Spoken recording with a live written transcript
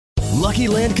Lucky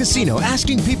Land Casino,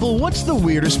 asking people, what's the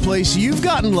weirdest place you've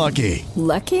gotten lucky?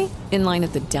 Lucky? In line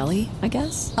at the deli, I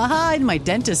guess? Aha, in my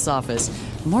dentist's office.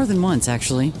 More than once,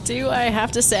 actually. Do I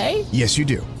have to say? Yes, you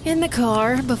do. In the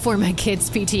car before my kids'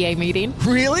 PTA meeting.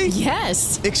 Really?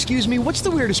 Yes. Excuse me, what's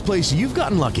the weirdest place you've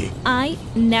gotten lucky? I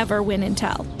never win and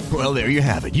tell. Well, there you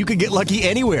have it. You can get lucky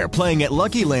anywhere, playing at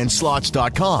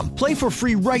LuckyLandSlots.com. Play for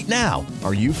free right now.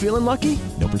 Are you feeling lucky?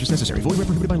 No purchase necessary. Void where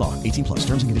prohibited by law. 18 plus.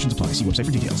 Terms and conditions apply. See website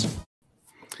for details.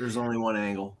 There's only one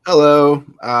angle. Hello.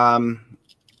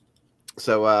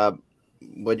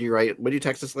 What did you write? What did you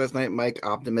text us last night, Mike?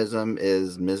 Optimism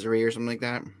is misery or something like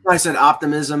that? I said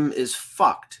optimism is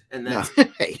fucked, and that's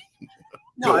it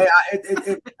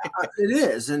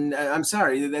is, and I'm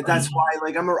sorry. That's why,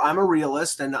 like, I'm a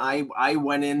realist, and I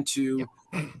went into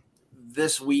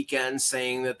this weekend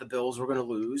saying that the Bills were going to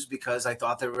lose because I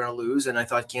thought they were going to lose, and I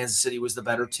thought Kansas City was the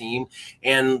better team.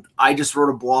 And I just wrote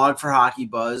a blog for Hockey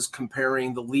Buzz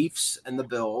comparing the Leafs and the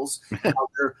Bills. How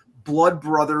they're blood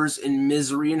brothers in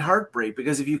misery and heartbreak,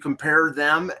 because if you compare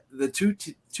them, the two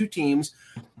teams,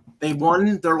 they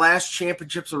won their last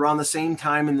championships around the same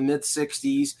time in the mid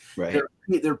 60s. Right.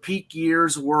 Their peak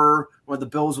years were when the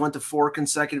Bills went to 4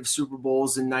 consecutive Super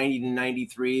Bowls in 90 to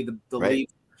 93. The right.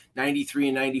 Leafs 93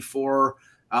 and 94,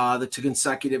 the 2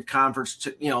 consecutive conference.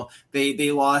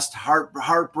 They lost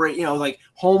heartbreak. Like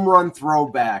home run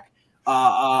throwback.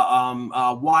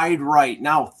 Wide right,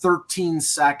 now 13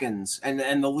 seconds,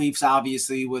 and the Leafs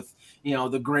obviously with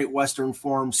the Great Western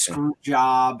Form screw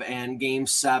job and Game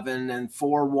 7 and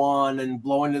 4-1 and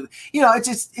blowing to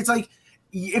it's like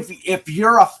if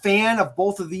you're a fan of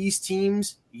both of these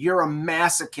teams, you're a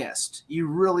masochist. You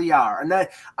really are, and that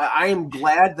I am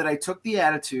glad that I took the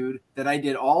attitude that I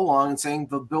did all along and saying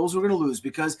the Bills were going to lose,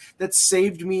 because that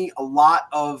saved me a lot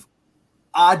of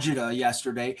agita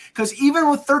yesterday, because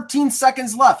even with 13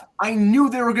 seconds left, I knew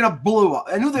they were going to blow up.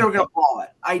 I knew they were going to blow it.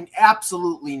 I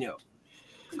absolutely knew.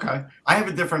 Okay. I have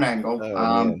a different angle.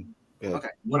 Okay.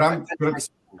 No,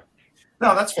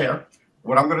 that's fair.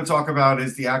 What I'm going to talk about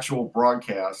is the actual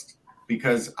broadcast,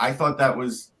 because I thought that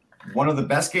was one of the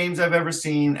best games I've ever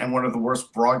seen and one of the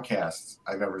worst broadcasts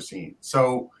I've ever seen.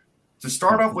 So to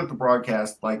start off with the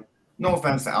broadcast, like, no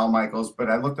offense to Al Michaels, but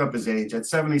I looked up his age. At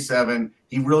 77,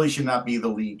 he really should not be the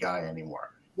lead guy anymore.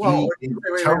 Well,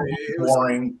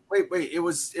 boring. It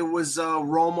was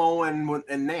Romo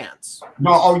and Nance.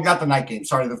 No, not the night game.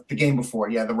 Sorry, the game before.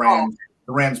 Yeah, the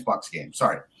Rams Bucks game.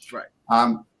 Sorry. Right.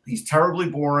 He's terribly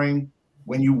boring.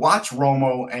 When you watch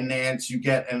Romo and Nance, you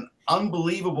get an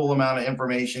unbelievable amount of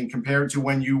information compared to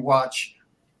when you watch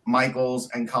Michaels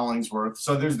and Collingsworth.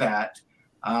 So there's that.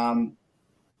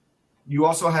 You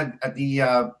also had at the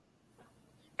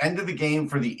end of the game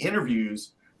for the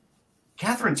interviews,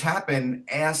 Catherine Tappan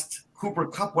asked Cooper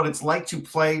Kupp what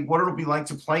it'll be like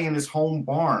to play in his home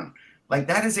barn. Like,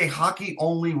 that is a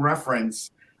hockey-only reference.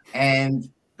 And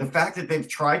the fact that they've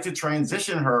tried to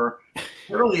transition her,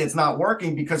 clearly it's not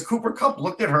working, because Cooper Kupp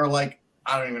looked at her like,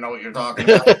 I don't even know what you're talking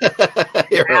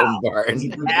about. Your home barn.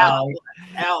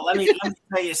 Al, let me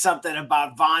tell you something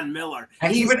about Von Miller.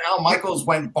 And even Al Michaels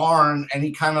went barn, and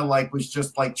he kind of was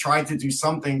just tried to do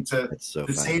something to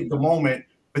save the moment.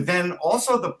 But then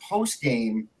also the post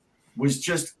game was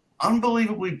just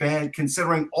unbelievably bad,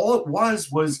 considering all it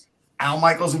was Al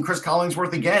Michaels and Chris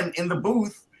Collingsworth again in the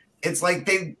booth. It's like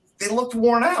they looked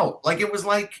worn out. Like, it was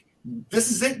like, this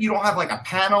is it. You don't have a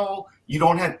panel. You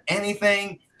don't have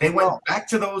anything. They went back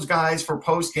to those guys for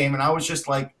post game, and I was just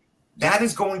like, that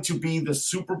is going to be the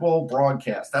Super Bowl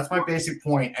broadcast. That's my basic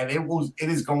point, and it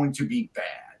is going to be bad.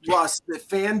 Plus, the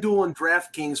FanDuel and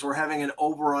DraftKings were having an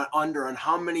over and under on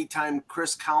how many times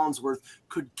Chris Collinsworth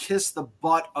could kiss the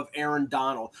butt of Aaron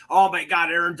Donald. Oh my God,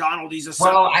 Aaron Donald, he's a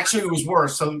actually, it was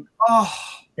worse.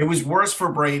 It was worse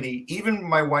for Brady. Even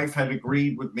my wife had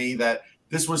agreed with me that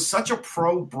this was such a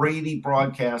pro Brady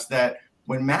broadcast that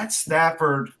when Matt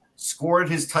Stafford scored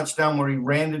his touchdown where he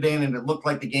ran it in and it looked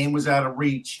like the game was out of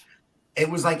reach, it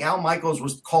was like Al Michaels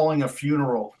was calling a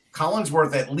funeral.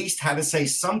 Collinsworth at least had to say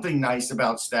something nice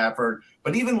about Stafford,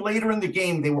 but even later in the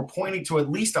game, they were pointing to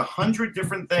at least 100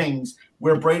 different things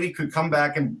where Brady could come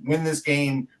back and win this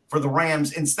game for the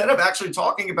Rams, instead of actually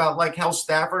talking about how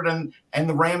Stafford and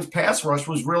the Rams pass rush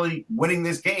was really winning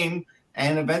this game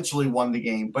and eventually won the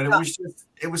game. But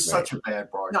it was such a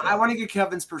bad broadcast. No, I want to get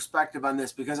Kevin's perspective on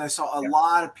this, because I saw a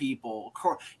lot of people,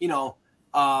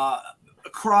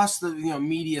 across the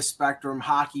media spectrum,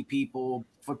 hockey people,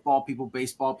 football people,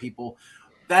 baseball people,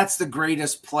 that's the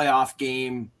greatest playoff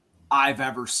game I've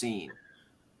ever seen.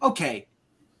 Okay,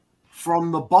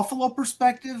 from the Buffalo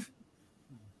perspective,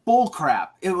 bull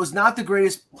crap. It was not the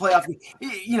greatest playoff game.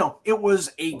 It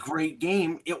was a great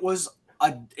game. It was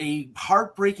a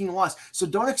heartbreaking loss. So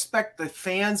don't expect the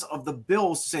fans of the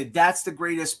Bills to say that's the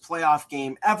greatest playoff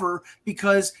game ever,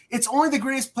 because it's only the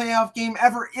greatest playoff game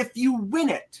ever if you win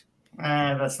it.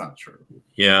 That's not true.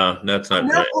 Yeah, that's not. From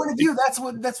that point of view, that's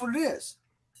what it is.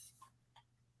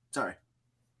 Sorry.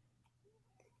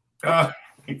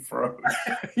 He froze.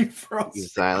 He froze. You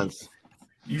silenced.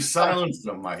 You silenced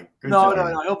him, Mike. Good No.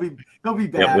 job. He'll be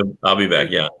back. Yeah, I'll be back.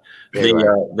 Yeah,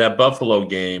 that Buffalo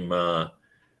game,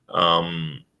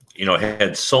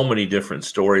 had so many different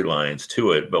storylines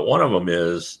to it, but one of them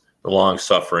is the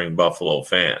long-suffering Buffalo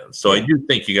fans. So I do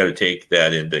think you got to take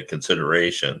that into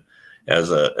consideration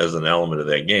as an element of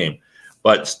that game.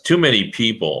 But too many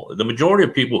people, the majority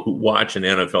of people who watch an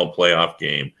NFL playoff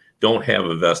game don't have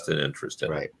a vested interest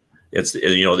in it. It's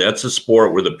that's a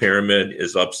sport where the pyramid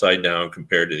is upside down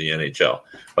compared to the NHL.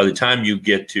 By the time you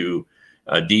get to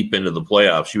deep into the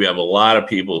playoffs, you have a lot of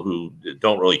people who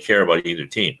don't really care about either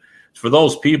team. For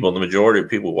those people, the majority of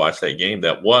people who watch that game,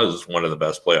 that was one of the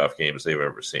best playoff games they've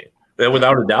ever seen.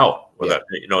 Without a doubt,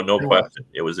 no question.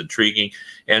 It was intriguing.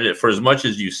 And for as much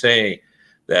as you say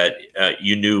that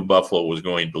you knew Buffalo was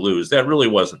going to lose, that really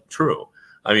wasn't true.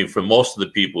 I mean, for most of the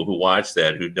people who watch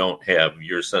that, who don't have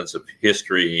your sense of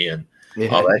history and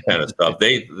all that kind of stuff,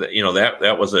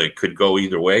 that was a could go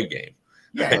either way game.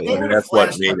 Yeah, that's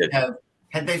what made it.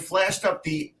 Had they flashed up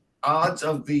the odds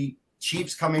of the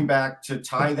Chiefs coming back to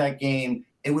tie that game,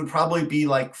 it would probably be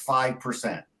like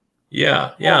 5%.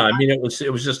 Yeah. I mean, it was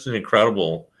just an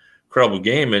incredible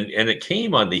game, and it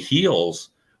came on the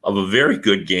heels of a very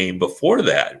good game before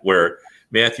that, where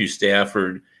Matthew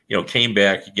Stafford, came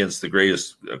back against the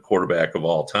greatest quarterback of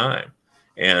all time,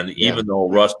 and even though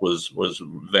Russ was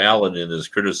valid in his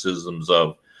criticisms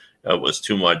of it was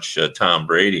too much Tom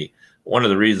Brady. One of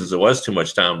the reasons it was too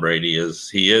much Tom Brady is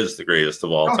he is the greatest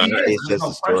of all time. He's just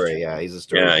a story. Yeah, he's a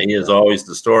story. Yeah, he is always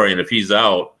the story, and if he's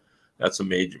out, that's a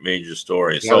major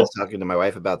story. Yeah, I was talking to my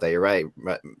wife about that. You're right,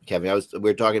 Kevin. We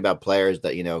were talking about players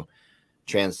that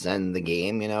transcend the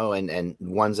game, and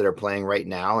ones that are playing right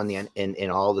now in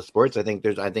all the sports. I think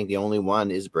the only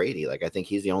one is Brady. Like I think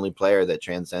he's the only player that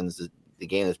transcends the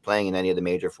game that's playing in any of the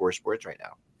major four sports right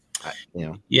now.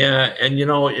 Yeah, and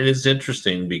it is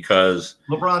interesting because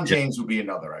LeBron James would be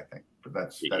another, I think. But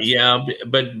that's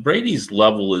but Brady's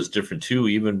level is different too,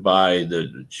 even by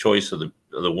the choice of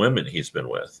the women he's been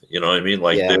with. You know what I mean?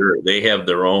 Like they have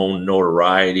their own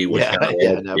notoriety, which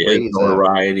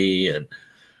notoriety, and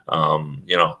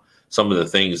some of the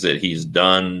things that he's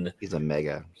done. He's a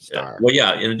mega star. Well,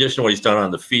 yeah. In addition to what he's done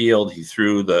on the field, he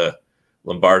threw the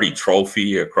Lombardi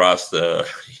Trophy across the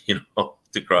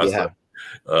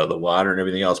the water and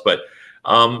everything else. But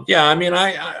I mean,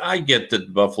 I get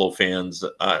that Buffalo fans.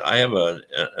 I have an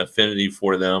affinity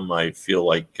for them. I feel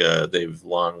like they've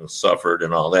long suffered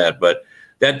and all that, but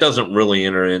that doesn't really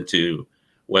enter into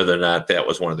whether or not that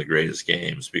was one of the greatest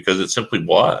games, because it simply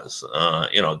was.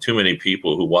 Too many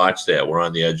people who watched that were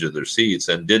on the edge of their seats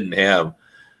and didn't have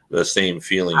the same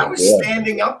feeling. I was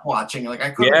standing up watching, like I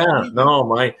couldn't. Yeah, no,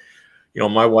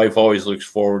 my wife always looks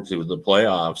forward to the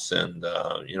playoffs, and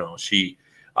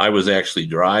I was actually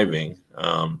driving,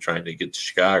 trying to get to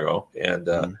Chicago, and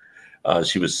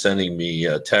she was sending me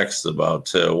texts about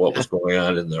what was going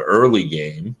on in the early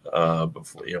game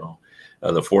before,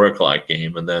 the 4:00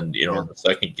 game, and then the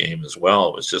second game as well.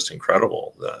 It was just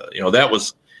incredible. That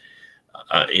was,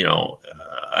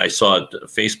 I saw a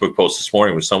Facebook post this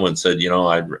morning where someone said,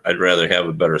 I'd rather have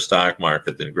a better stock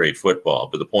market than great football.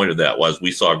 But the point of that was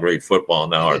we saw great football,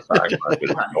 now our stock market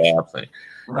is collapsing.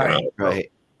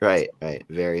 Right.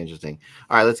 Very interesting.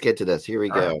 All right, let's get to this. Here we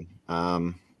go.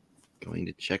 Going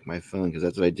to check my phone because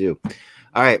that's what I do.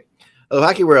 All right. Hello,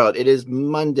 Hockey World. It is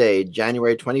Monday,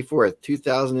 January 24th,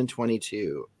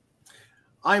 2022.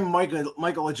 I'm Michael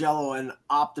Agello, and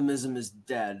optimism is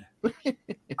dead.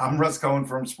 I'm Russ Cohen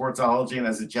from Sportsology, and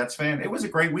as a Jets fan, it was a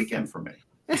great weekend for me.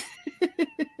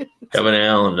 Kevin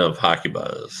Allen of Hockey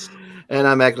Buzz. And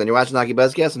I'm Eklund. You're watching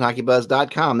HockeyBuzzCast on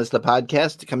HockeyBuzz.com. This is the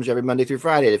podcast that comes every Monday through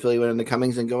Friday to fill you in on the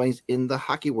comings and goings in the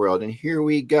hockey world. And here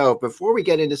we go. Before we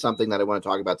get into something that I want to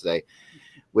talk about today,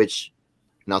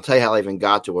 and I'll tell you how I even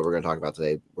got to what we're going to talk about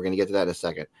today. We're going to get to that in a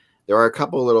second. There are a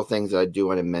couple of little things that I do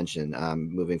want to mention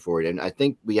moving forward. And I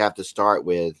think we have to start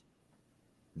with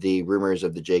the rumors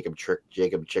of the Jacob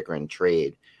Chychrun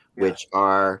trade, which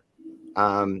are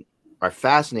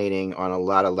fascinating on a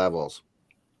lot of levels.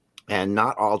 And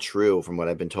not all true from what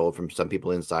I've been told from some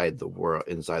people inside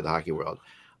the hockey world.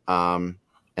 And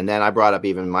then I brought up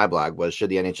even in my blog was, should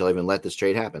the NHL even let this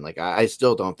trade happen? Like, I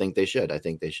still don't think they should. I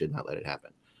think they should not let it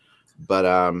happen. But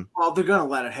well, they're going to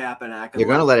let it happen. They're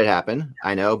going to let it happen.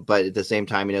 I know, but at the same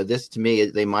time, this to me,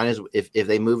 they might as if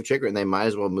they move Chikrin, they might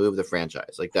as well move the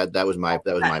franchise. Like that. That was my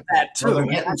point. That too. Well, they're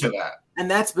getting to that, and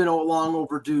that's been long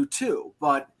overdue too.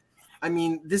 But I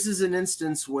mean, this is an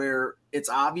instance where it's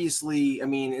obviously, I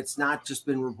mean, it's not just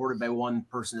been reported by one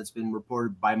person. It's been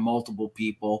reported by multiple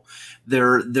people.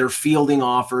 They're fielding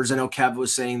offers. I know Kev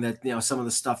was saying that, some of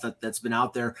the stuff that's been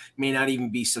out there may not even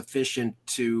be sufficient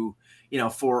to,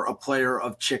 for a player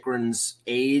of Chikrin's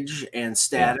age and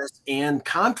status and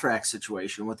contract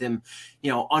situation with him,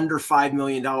 under $5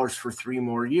 million for 3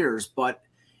 more years. But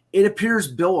it appears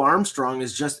Bill Armstrong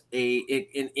is just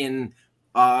in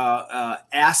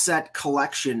asset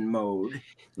collection mode.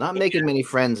 Not making many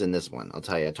friends in this one, I'll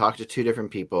tell you. I talked to 2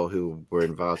 different people who were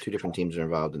involved. 2 different teams are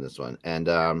involved in this one,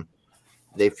 and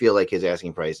they feel like his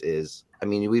asking price is. I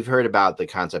mean, we've heard about the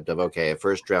concept of a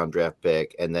first round draft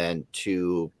pick, and then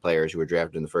 2 players who were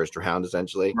drafted in the first round,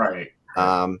 essentially. right?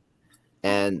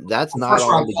 And that's not First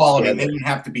round quality. together. They didn't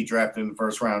have to be drafted in the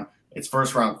first round. It's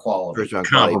first round quality. First round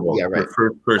quality. Comparable. Yeah, right.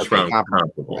 First round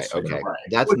comparable. comparables. Right, okay, Right.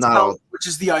 that's which not all. Which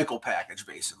is the Eichel package,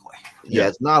 basically. Yeah,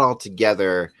 it's not all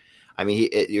together. I mean,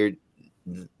 your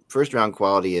first round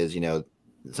quality is,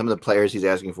 some of the players he's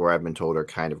asking for, I've been told, are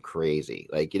kind of crazy.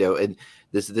 Like, and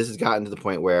this has gotten to the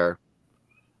point where,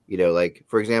 like,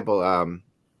 for example,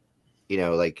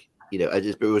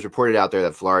 it was reported out there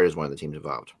that Florida is one of the teams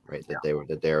involved, right? That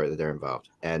they're involved,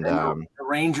 and the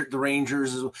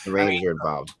Rangers are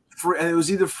involved. It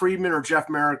was either Friedman or Jeff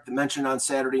Merrick that mentioned on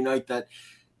Saturday night that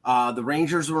the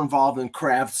Rangers were involved and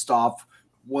Kravtsov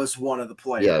was one of the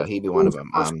players. Yeah, he'd be one of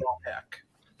them. Pick.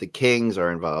 The Kings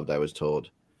are involved, I was told,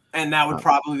 and that would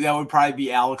probably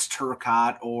be Alex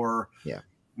Turcotte or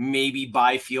maybe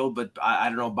Byfield, but I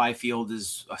don't know. Byfield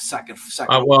is a second.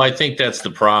 Well, I think that's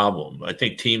the problem. I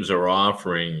think teams are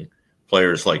offering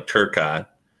players like Turcotte,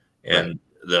 and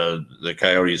the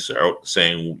Coyotes are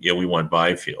saying, we want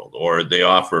Byfield, or they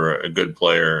offer a good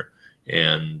player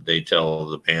and they tell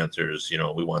the Panthers,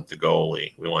 we want the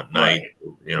goalie, we want Knight,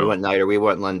 we want Knight, or we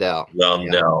want Lundell.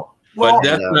 But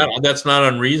that's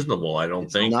not unreasonable. I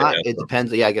don't think. It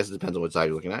depends. Yeah, I guess it depends on what side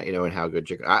you're looking at, and how good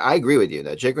Chikrin. I agree with you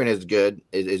that Chikrin is good.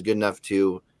 Is good enough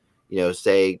to,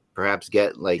 say perhaps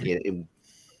get like,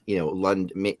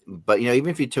 Lund. But even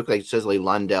if you took like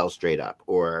Lundell straight up,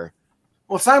 or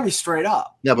well, it's not gonna be straight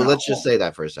up. No, but let's just say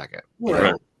that for a second. Yeah.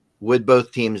 Right? Would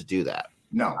both teams do that?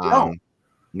 No.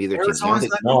 Neither team.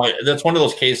 That's one of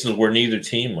those cases where neither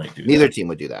team might do. Neither team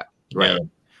would do that. Right. Yeah.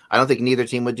 I don't think neither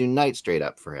team would do Knight straight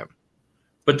up for him.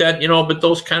 But but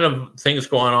those kind of things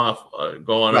go on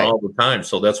all the time.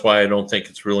 So that's why I don't think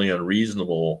it's really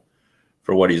unreasonable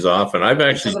for what he's offering. I've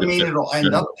actually doesn't mean it'll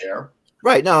end up there.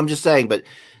 Right. No, I'm just saying, but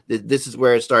this is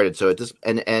where it started. So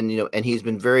and he's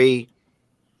been very,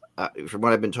 from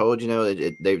what I've been told,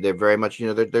 they're very much,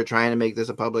 they're trying to make this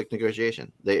a public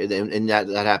negotiation. And that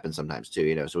happens sometimes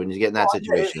too, So when you get in that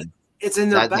situation, it's in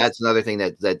their that's another thing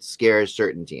that scares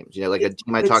certain teams. Like a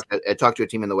team I talked to a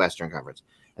team in the Western Conference,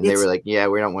 and they were like, "Yeah,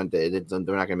 we don't want we're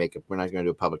not going to do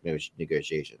a public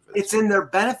negotiation for this." It's in their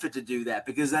benefit to do that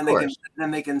because then they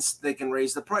can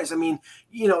raise the price. I mean,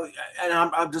 and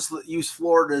I'm just use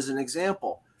Florida as an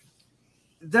example.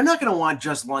 They're not going to want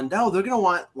just Lundell. They're going to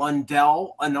want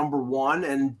Lundell, a number 1,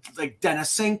 and like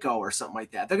Denisenko or something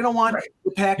like that. They're going to want the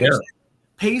package. Yeah.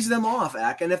 Pays them off,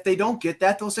 and if they don't get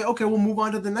that, they'll say, okay, we'll move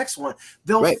on to the next one.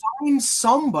 They'll find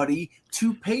somebody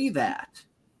to pay that.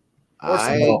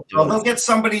 They'll get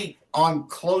somebody on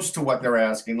close to what they're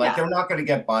asking. Like they're not going to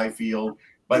get Byfield,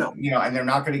 but and they're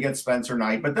not going to get Spencer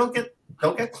Knight, but they'll get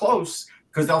close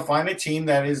because they'll find a team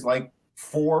that is like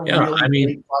 4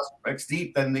 really prospects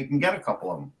deep, then they can get a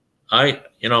couple of them. I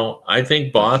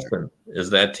think Boston is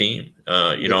that team.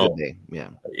 Because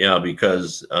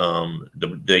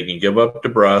they can give up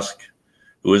DeBrusk,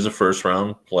 who is a first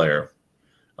round player.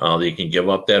 They can give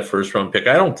up that first round pick.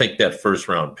 I don't think that first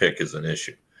round pick is an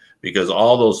issue because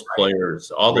all those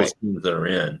players, all those teams that are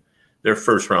in, their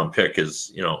first round pick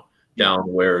is down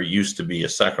where it used to be a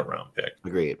second round pick.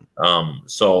 Agreed.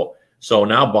 So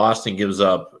now Boston gives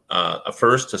up a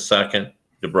first, a second,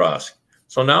 DeBrusk.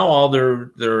 So now all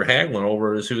they're haggling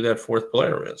over is who that fourth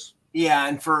player is. Yeah,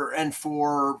 and for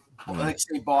let's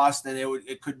say Boston,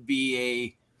 it could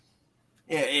be a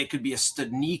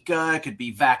Studnicka, it could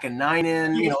be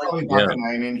Vakanainen.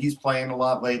 Vakanainen. He's playing a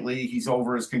lot lately. He's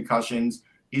over his concussions.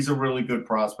 He's a really good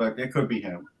prospect. It could be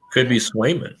him. Could be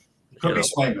Swayman. Could be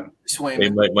Swayman.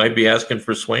 They might be asking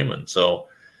for Swayman. So,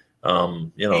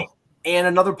 And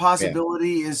another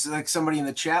possibility is like somebody in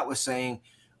the chat was saying,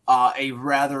 a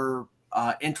rather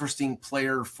interesting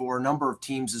player for a number of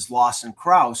teams is Lawson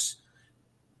Krause.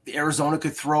 Arizona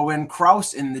could throw in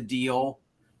Krause in the deal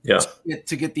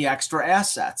to get the extra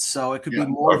assets. So it could be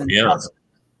more than just.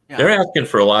 Yeah. They're asking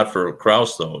for a lot for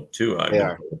Krause, though, too.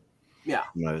 Yeah.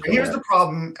 And here's the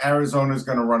problem Arizona's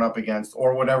going to run up against,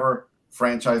 or whatever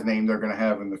franchise name they're going to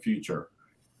have in the future.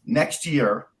 Next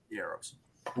year,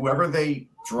 whoever they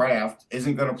draft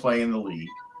isn't going to play in the league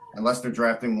unless they're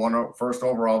drafting one first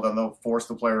overall. Then they'll force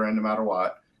the player in no matter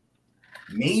what.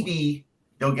 Maybe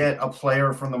they'll get a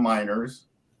player from the minors,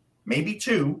 maybe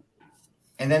two,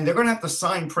 and then they're going to have to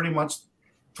sign pretty much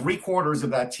 3/4 of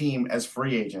that team as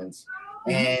free agents.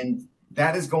 And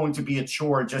that is going to be a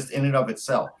chore just in and of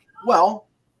itself. Well,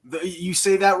 you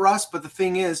say that, Russ, but the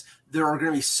thing is, there are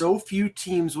going to be so few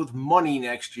teams with money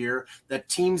next year that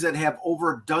teams that have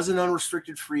over a dozen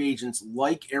unrestricted free agents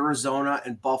like Arizona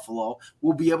and Buffalo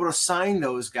will be able to sign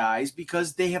those guys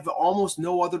because they have almost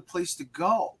no other place to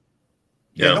go.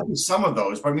 Yeah, there'll be some of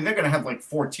those, but I mean, they're going to have like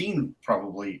 14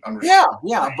 probably unrestricted.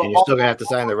 Yeah, but you're still going to have to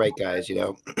sign the right guys.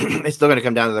 It's still going to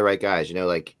come down to the right guys.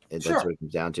 That's what it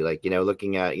comes down to.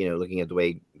 Looking at the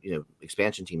way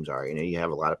expansion teams are. You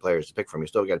have a lot of players to pick from. You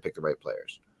still got to pick the right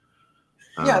players.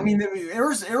 I mean,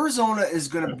 Arizona is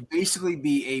going to basically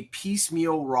be a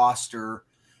piecemeal roster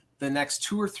the next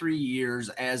 2 or 3 years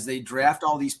as they draft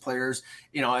all these players.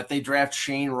 If they draft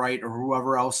Shane Wright or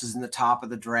whoever else is in the top of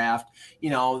the draft,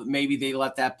 maybe they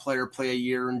let that player play a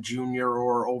year in junior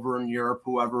or over in Europe,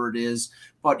 whoever it is.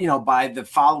 But, by the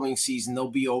following season, they'll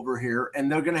be over here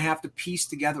and they're going to have to piece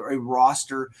together a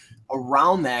roster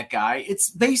around that guy.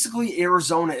 It's basically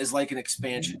Arizona is like an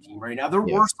expansion team right now. They're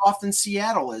worse off than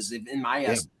Seattle is, in my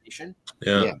estimation.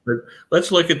 Yeah. But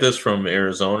let's look at this from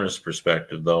Arizona's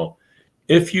perspective, though.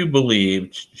 If you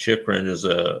believe Chychrun is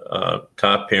a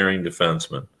top pairing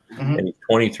defenseman, and he's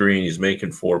 23 and he's making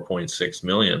 $4.6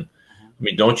 million, I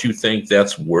mean, don't you think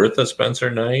that's worth a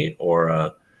Spencer Knight or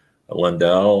a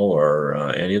Lundell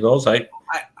or any of those? I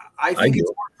think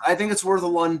it's worth a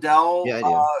Lundell,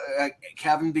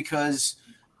 Kevin, because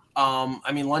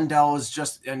Lundell is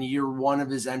just in year one of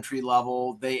his entry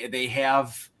level. They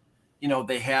have.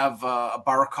 They have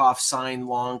Barkov signed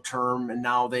long term, and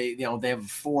now they have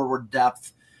forward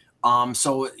depth.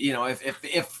 So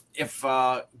if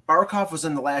Barkov was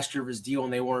in the last year of his deal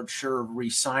and they weren't sure of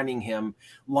re-signing him,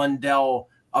 Lundell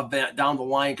down the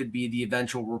line could be the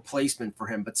eventual replacement for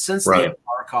him. But since they have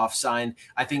Barkov signed,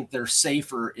 I think they're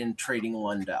safer in trading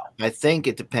Lundell. I think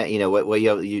it depends. What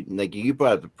you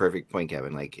brought up the perfect point,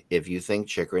 Kevin. Like if you think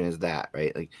Chychrun is that,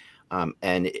 right? Like.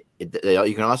 And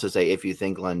you can also say if you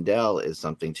think Lundell is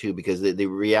something too, because the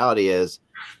reality is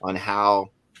on how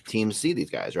teams see these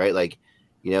guys, right? Like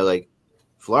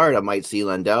Florida might see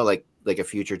Lundell like a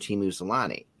future Timu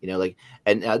Solani,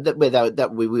 that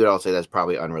we would all say that's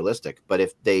probably unrealistic. But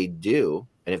if they do,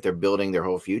 and if they're building their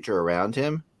whole future around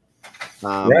him,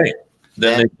 then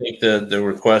they think the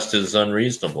request is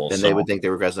unreasonable. Then they would think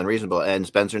the request is unreasonable. And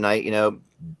Spencer Knight,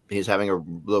 he's having a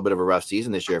little bit of a rough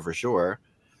season this year for sure.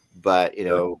 But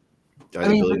are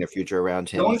they building their future around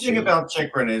him? The only thing about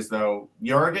Chychrun is, though,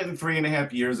 you are getting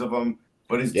 3.5 years of him,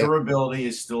 but his durability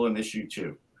is still an issue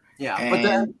too. Yeah,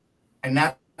 and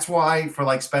that's why for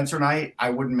like Spencer Knight,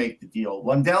 I wouldn't make the deal.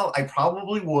 Lundell, I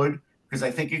probably would because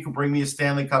I think it could bring me a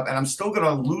Stanley Cup, and I'm still going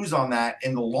to lose on that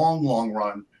in the long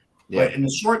run. Yeah. But in the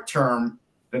short term,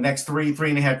 the next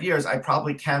 3.5 years, I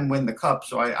probably can win the cup.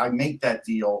 So I make that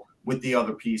deal with the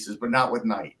other pieces, but not with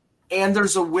Knight. And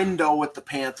there's a window with the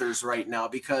Panthers right now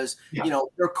because,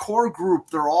 their core group,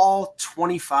 they're all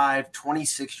 25,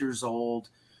 26 years old,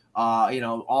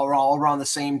 all around the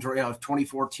same,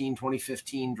 2014,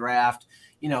 2015 draft.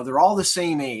 They're all the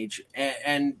same age.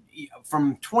 And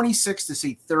from 26 to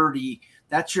say 30,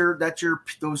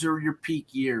 those are your peak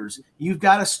years. You've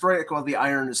got to strike while the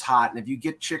iron is hot. And if you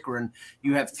get Chychrun,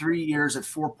 you have 3 years at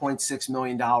 $4.6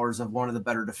 million of one of the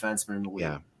better defensemen in the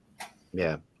league.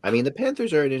 Yeah. I mean, the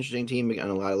Panthers are an interesting team on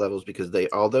a lot of levels because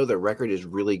although their record is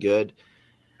really good,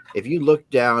 if you look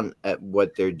down at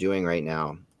what they're doing right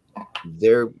now,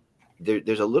 there's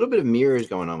a little bit of mirrors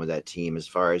going on with that team as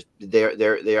far as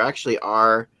they actually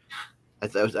are.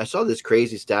 I saw this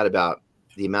crazy stat about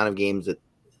the amount of games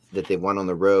that they won on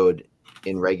the road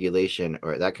in regulation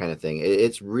or that kind of thing.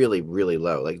 It's really, really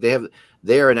low. Like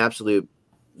they're an absolute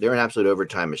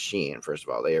overtime machine. First of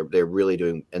all, they're really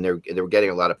doing, and they're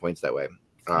getting a lot of points that way.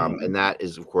 And that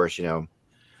is, of course,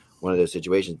 one of those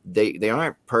situations. They're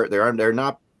not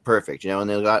perfect,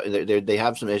 and they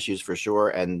have some issues for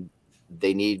sure, and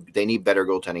they need better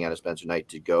goaltending out of Spencer Knight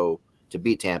to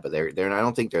beat Tampa. I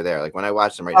don't think they're there. Like when I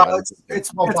watch them right now,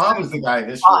 Bob is the guy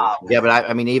this year. Yeah, but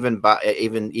I mean, even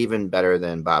better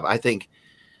than Bob. I think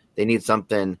they need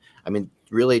something. I mean,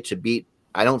 really to beat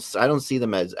I don't see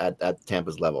them as at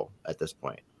Tampa's level at this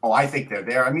point. Oh, I think they're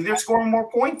there. I mean, they're scoring more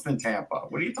points than Tampa.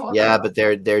 What are you talking about? Yeah, but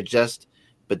they're just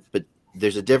but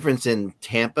there's a difference in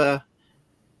Tampa.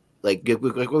 Like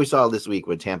what we saw this week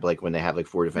with Tampa, like when they have like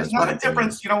 4 defensemen. There's not a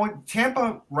difference. You know what?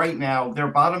 Tampa right now, their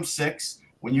bottom 6,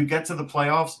 when you get to the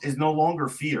playoffs, is no longer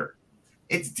fear.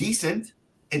 It's decent.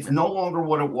 It's no longer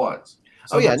what it was.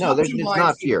 So it's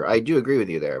not fear. I do agree with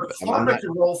you there. But Florida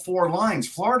can roll 4 lines.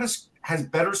 Florida has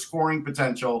better scoring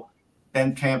potential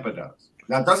than Tampa does.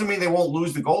 Now, it doesn't mean they won't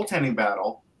lose the goaltending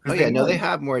battle. They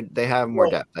have more. They have more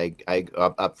depth.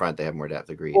 Up front, they have more depth.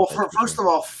 Agreed. Well, first of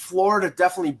all, Florida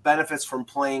definitely benefits from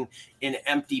playing in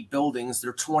empty buildings.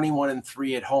 They're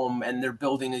 21-3 at home, and their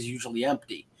building is usually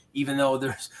empty, even though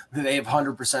they have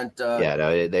 100%.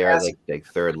 They are like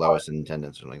third lowest in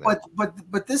attendance or something like that.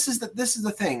 But this is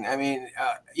the thing. I mean,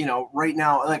 right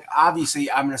now, like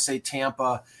obviously, I'm going to say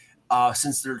Tampa.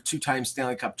 Since they're 2-time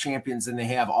Stanley Cup champions and they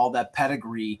have all that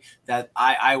pedigree, that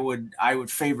I would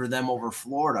favor them over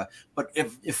Florida. But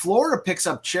if Florida picks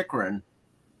up Chychrun,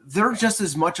 they're just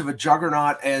as much of a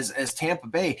juggernaut as Tampa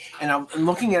Bay. And I'm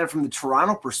looking at it from the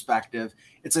Toronto perspective.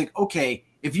 It's like, okay,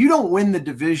 if you don't win the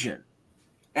division,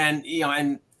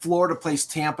 and Florida plays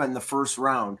Tampa in the first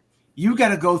round, you got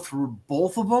to go through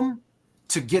both of them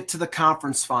to get to the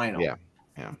conference final. Yeah.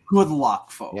 Good luck,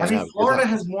 folks. I mean, Florida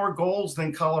has more goals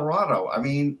than Colorado. I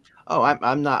mean, but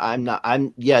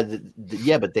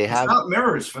they have not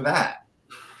mirrors for that.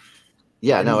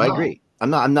 Yeah, I agree. I'm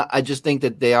not. I just think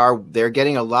that they're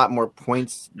getting a lot more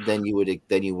points than you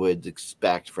would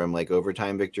expect from like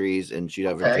overtime victories and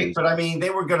shootout victories. But I mean, they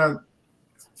were gonna.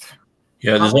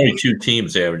 Yeah, there's only 2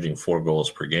 teams averaging 4 goals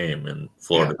per game in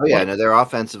Florida. Their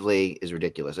offensively is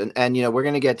ridiculous, and we're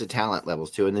going to get to talent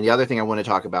levels too. And then the other thing I want to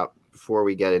talk about before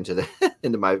we get into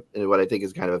into what I think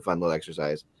is kind of a fun little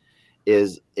exercise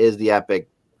is the epic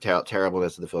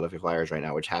terribleness of the Philadelphia Flyers right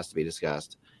now, which has to be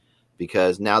discussed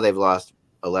because now they've lost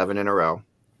 11 in a row.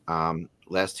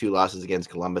 Last 2 losses against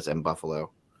Columbus and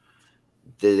Buffalo.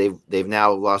 They've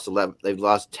now lost 11. They've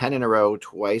lost 10 in a row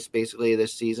twice basically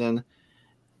this season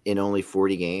in only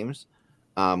 40 games,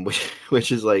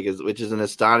 which is an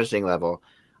astonishing level.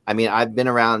 I mean, I've been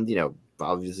around,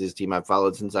 obviously this team I've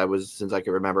followed since I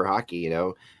could remember hockey,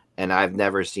 and I've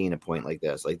never seen a point like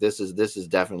this. Like this is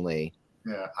definitely.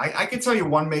 Yeah, I can tell you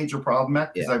one major problem,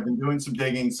 Matt, because I've been doing some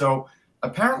digging. So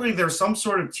apparently there's some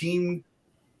sort of team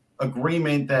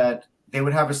agreement that they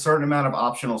would have a certain amount of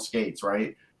optional skates,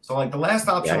 right? So like the last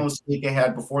optional skate they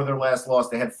had before their last loss,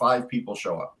 they had 5 people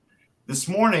show up. This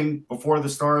morning, before the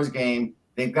Stars game,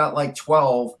 they've got like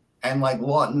 12, and like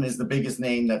Lawton is the biggest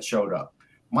name that showed up.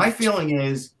 My feeling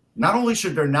is not only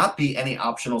should there not be any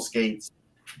optional skates,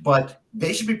 but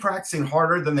they should be practicing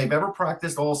harder than they've ever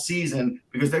practiced all season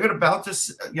because they're about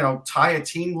to, tie a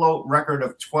team low record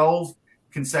of 12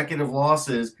 consecutive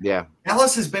losses. Yeah.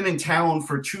 Dallas has been in town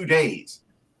for 2 days.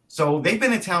 So they've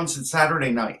been in town since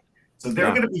Saturday night. So they're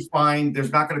going to be fine.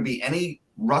 There's not going to be any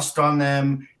rust on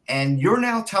them. And you're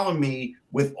now telling me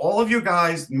with all of your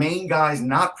main guys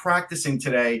not practicing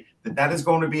today, that is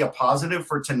going to be a positive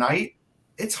for tonight.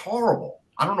 It's horrible.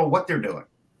 I don't know what they're doing.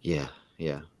 Yeah.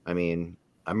 I mean,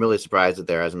 I'm really surprised that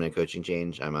there hasn't been a coaching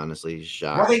change. I'm honestly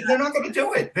shocked. Well, they're not going to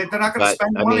do it. They're not going to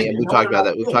spend money. I mean, we talked about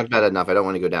that. We've talked about it enough. I don't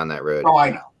want to go down that road. Oh, I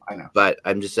know. But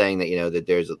I'm just saying that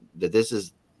that this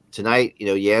is tonight.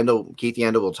 Keith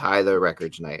Yandel will tie the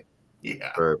record tonight.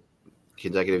 Yeah. For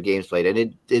consecutive games played,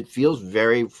 and it feels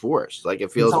very forced. Like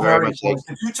it feels very much like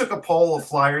if you took a poll of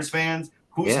Flyers fans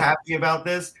who's happy about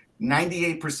this,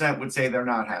 98% would say they're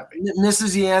not happy.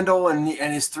 Mrs. Yandel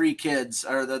and his 3 kids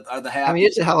are the happy. I mean,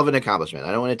 it's a hell of an accomplishment.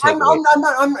 I don't want to take.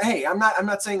 I'm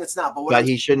not saying it's not, but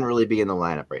he shouldn't really be in the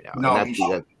lineup right now. No,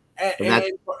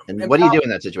 and what do you do in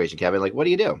that situation, Kevin? Like, what do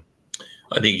you do?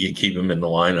 I think you keep him in the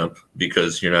lineup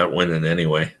because you're not winning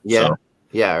anyway. Yeah. So.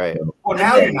 Yeah, right. Well,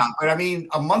 now you're not. But I mean,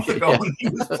 a month ago when he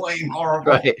was playing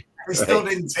horrible, they still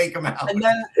didn't take him out.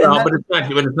 But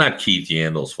it's not Keith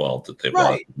Yandel's fault that they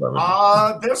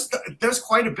lost. There's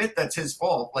quite a bit that's his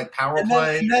fault, like power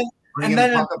play, bringing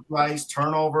the puck up ice,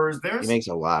 turnovers. He makes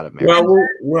a lot of. Well,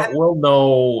 we'll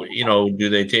know. Do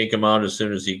they take him out as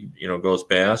soon as he goes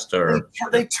past, or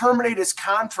they terminate his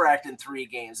contract in 3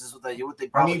 games? Is what they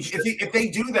probably. I mean, if they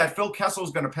do that, Phil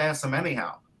Kessel's going to pass him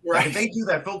anyhow. Right. Like if they do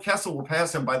that, Phil Kessel will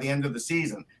pass him by the end of the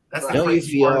season. That's the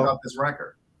crazy part about this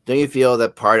record. Don't you feel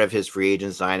that part of his free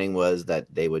agent signing was that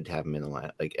they would have him in the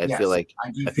lineup? Like I feel like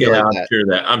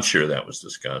I'm sure that was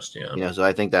discussed. Yeah. So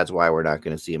I think that's why we're not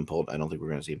going to see him pulled. I don't think we're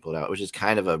going to see him pulled out, which is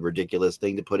kind of a ridiculous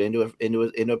thing to put into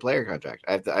a player contract.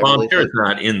 I'm sure it's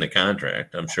not in the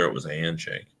contract. I'm sure it was a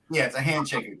handshake. Yeah, it's a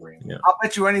handshake agreement. Yeah. I'll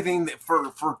bet you anything that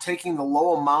for taking the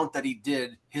low amount that he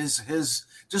did, his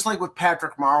just like with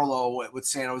Patrick Marleau with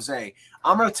San Jose,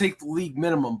 I'm going to take the league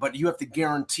minimum, but you have to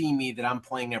guarantee me that I'm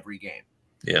playing every game.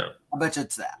 Yeah, I bet you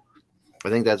it's that. I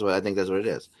think that's what it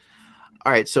is.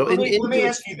 All right, so let me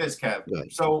ask you this, Kev.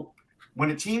 So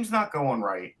when a team's not going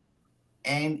right,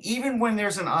 and even when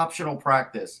there's an optional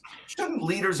practice, shouldn't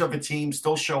leaders of a team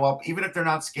still show up, even if they're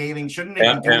not skating? Shouldn't they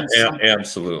be doing something?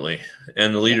 Absolutely.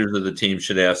 And the leaders of the team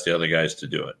should ask the other guys to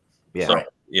do it. Yeah.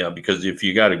 So, because if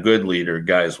you got a good leader,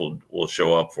 guys will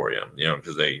show up for you,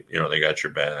 because they got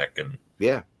your back. And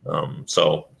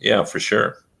so for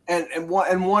sure. And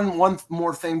one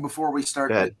more thing before we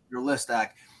start your list,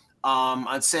 Dak.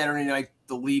 On Saturday night,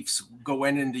 the Leafs go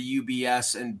into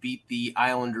UBS and beat the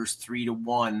Islanders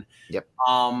 3-1. Yep.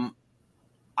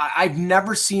 I've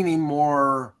never seen a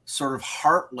more sort of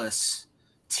heartless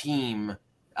team.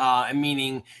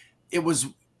 Meaning, it was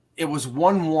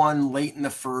 1-1 late in the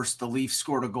first. The Leafs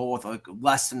scored a goal with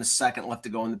less than a second left to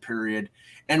go in the period,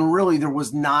 and really there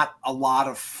was not a lot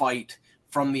of fight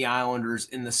from the Islanders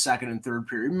in the second and third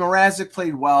period. Mrazek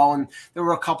played well, and there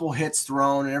were a couple hits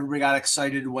thrown, and everybody got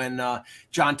excited when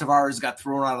John Tavares got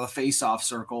thrown out of the face-off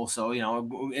circle. So,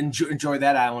 enjoy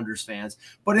that, Islanders fans.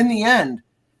 But in the end,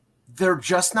 they're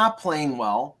just not playing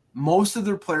well. Most of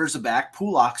their players are back.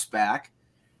 Pulak's back.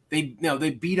 They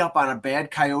beat up on a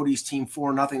bad Coyotes team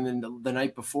 4-0 the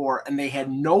night before, and they had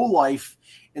no life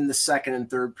in the second and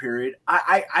third period.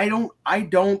 I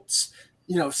don't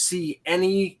see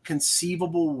any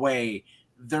conceivable way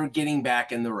they're getting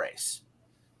back in the race.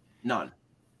 None.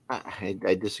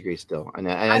 I disagree still,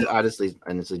 and I honestly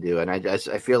do, and I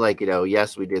feel like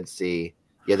yes, we did see,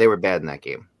 they were bad in that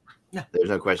game. Yeah, there's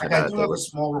no question about it. I do have a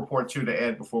small report too to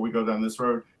add before we go down this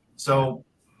road. So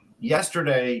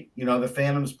yesterday, the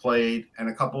Phantoms played, and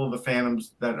a couple of the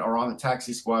Phantoms that are on the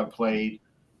taxi squad played,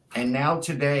 and now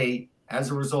today, as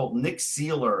a result, Nick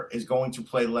Seeler is going to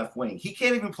play left wing. He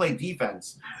can't even play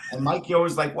defense. And Mike Yo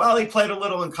is like, well, he played a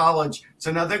little in college,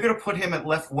 so now they're going to put him at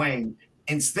left wing.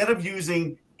 Instead of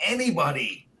using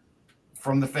anybody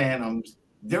from the Phantoms,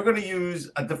 they're going to use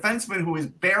a defenseman who is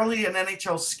barely an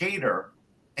NHL skater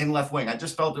in left wing. I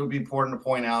just felt it would be important to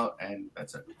point out, and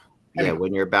that's it. Anyway. Yeah,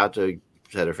 when you're about to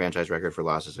set a franchise record for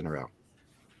losses in a row.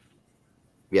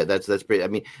 Yeah, that's pretty. I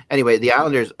mean, anyway, the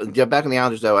Islanders. Back on the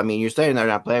Islanders, though. I mean, you're saying they're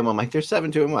not playing well. Mike, they're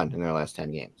 7-2-1 in their last 10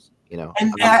 games.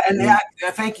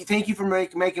 Thank you for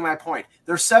making my point.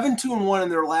 They're 7-2-1 in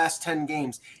their last 10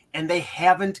 games, and they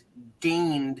haven't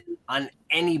gained on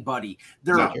anybody.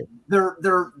 They're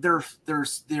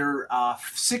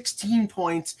 16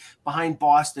 points behind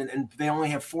Boston, and they only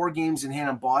have 4 games in hand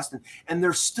on Boston, and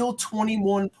they're still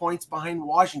 21 points behind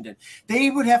Washington. They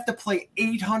would have to play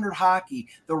 800 hockey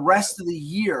the rest of the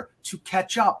year to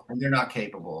catch up. And they're not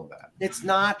capable of that. It's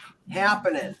not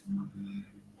happening.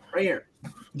 Right here.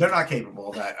 They're not capable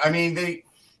of that. I mean,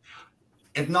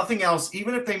 if nothing else,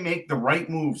 even if they make the right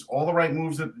moves, all the right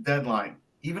moves at the deadline,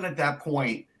 even at that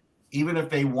point, even if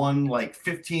they won like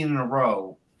 15 in a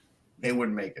row, they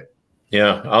wouldn't make it.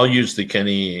 Yeah, I'll use the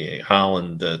Kenny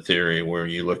Holland theory where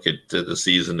you look at the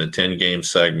season in 10-game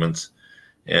segments,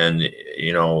 and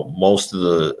most of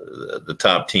the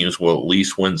top teams will at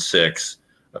least win 6,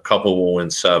 a couple will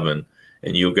win 7,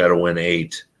 and you've got to win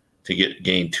 8 to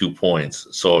gain 2 points.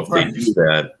 So if they do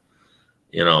that,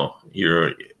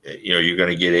 you're going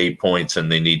to get 8 points, and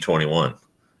they need 21.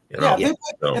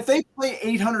 If they play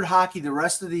 800 hockey the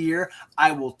rest of the year,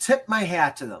 I will tip my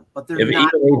hat to them. But they're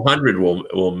not. Even 800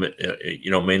 will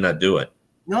may not do it.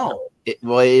 No. It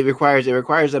requires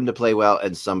them to play well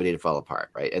and somebody to fall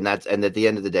apart, right? And at the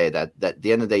end of the day, that at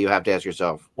the end of the day, you have to ask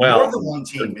yourself, well, the one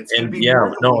team.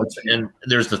 And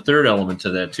there's the third element to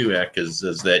that too, Eck, is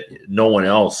that no one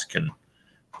else can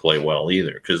play well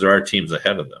either, because there are teams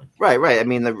ahead of them. Right. I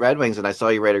mean, the Red Wings, and I saw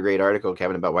you write a great article,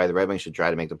 Kevin, about why the Red Wings should try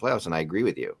to make the playoffs, and I agree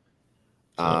with you.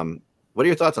 What are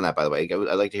your thoughts on that, by the way?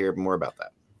 I'd like to hear more about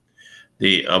that.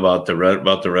 About the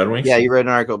Red Wings? Yeah, you read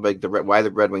an article about why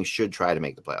the Red Wings should try to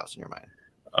make the playoffs in your mind.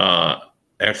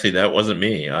 Actually, that wasn't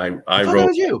me. I wrote. That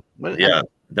was you.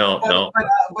 No.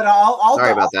 But I'll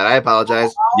sorry about that. I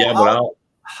apologize.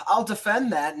 I'll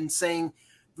defend that in saying,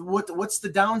 what's the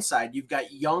downside? You've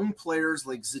got young players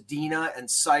like Zadina and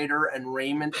Sider and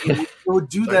Raymond. It would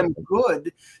do them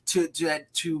good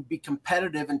to be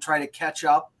competitive and try to catch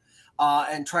up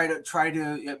and try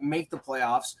to make the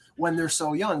playoffs when they're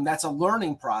so young. That's a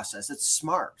learning process. It's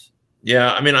smart.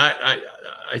 Yeah, I mean, I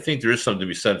think there is something to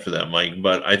be said for that, Mike.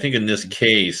 But I think in this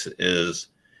case is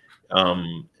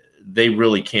they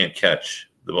really can't catch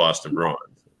the Boston Bruins,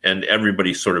 and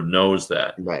everybody sort of knows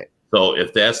that. Right. So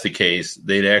if that's the case,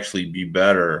 they'd actually be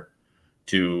better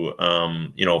to,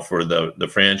 for the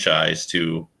franchise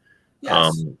to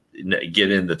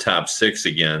get in the top 6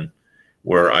 again,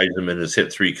 where Yzerman has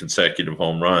hit 3 consecutive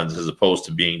home runs as opposed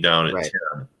to being down at 10.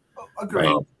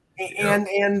 Agreed.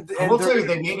 And I will tell you,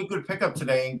 they made a good pickup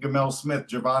today in Gamel Smith,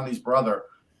 Giovanni's brother,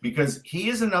 because he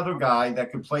is another guy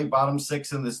that could play bottom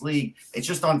 6 in this league. It's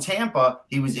just on Tampa,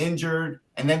 he was injured,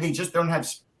 and then they just don't have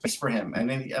space for him.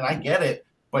 And I get it,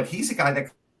 but he's a guy that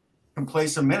can play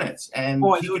some minutes, and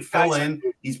he would fill in.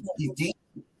 He's deep.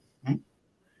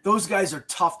 Those guys are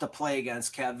tough to play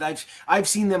against, Kev. I've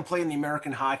seen them play in the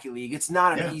American Hockey League. It's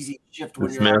not an easy shift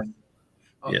when you're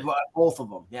both of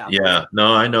them. Yeah. Yeah.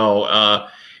 No, I know.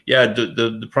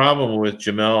 The problem with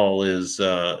Jamel is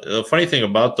the funny thing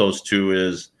about those two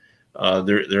is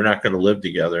they're not going to live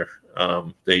together.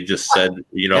 They just said,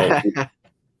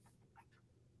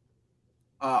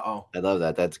 Uh-oh. I love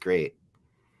that. That's great.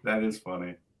 That is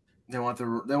funny. They want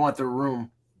their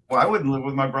room. Well, I wouldn't live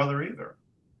with my brother either.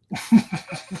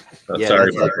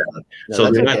 Sorry about that.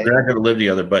 So they're not going to live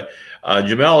together. But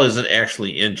Jamel isn't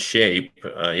actually in shape.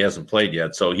 He hasn't played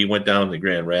yet. So he went down to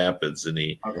Grand Rapids and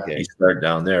he started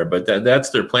down there. But that's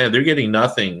their plan. They're getting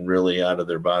nothing really out of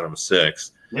their bottom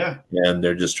 6. Yeah. And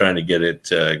they're just trying to get it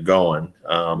going.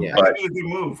 But it'd be a good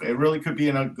move. It really could be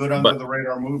a good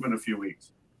under-the-radar move in a few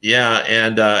weeks. Yeah,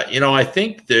 and I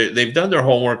think they've done their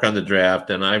homework on the draft,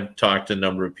 and I've talked to a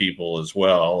number of people as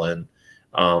well, and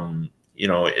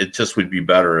it just would be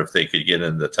better if they could get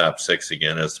in the top 6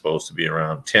 again, as opposed to be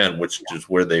around 10, which is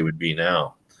where they would be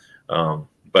now.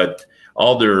 But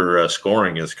all their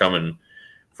scoring is coming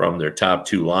from their top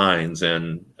 2 lines,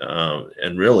 and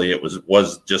really it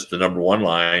was just the number 1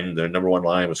 line. The number 1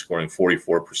 line was scoring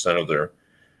 44% of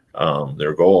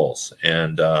their goals,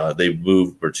 and they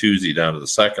moved Bertuzzi down to the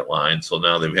second line, so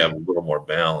now they have a little more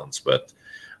balance. But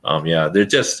they're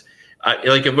just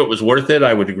if it was worth it,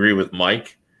 I would agree with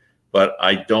Mike, but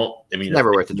I don't. I mean, it's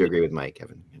never worth it to agree with Mike,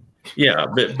 Kevin. Yeah,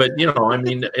 but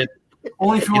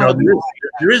only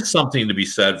there is something to be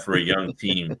said for a young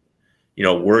team,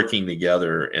 working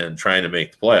together and trying to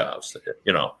make the playoffs.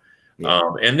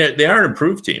 And they are an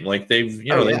improved team. Like they've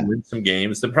win some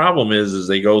games. The problem is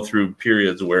they go through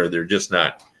periods where they're just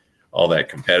not all that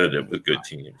competitive with good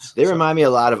teams. They remind me a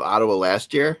lot of Ottawa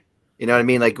last year. You know what I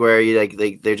mean? Like where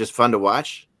they're just fun to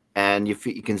watch, and you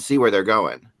can see where they're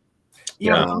going.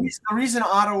 Yeah, the reason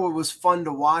Ottawa was fun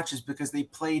to watch is because they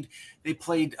played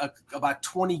about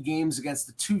 20 games against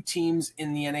the 2 teams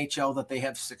in the NHL that they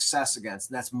have success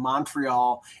against, and that's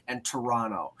Montreal and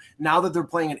Toronto. Now that they're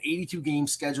playing an 82-game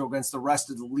schedule against the rest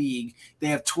of the league, they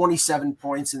have 27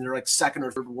 points, and they're like second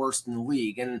or third worst in the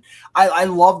league. And I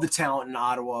love the talent in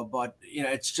Ottawa, but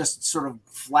it's just sort of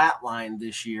flatlined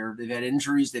this year. They've had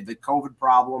injuries, they've had COVID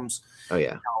problems. Oh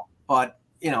yeah, but.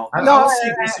 I'll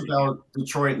say this about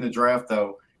Detroit in the draft,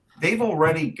 though. They've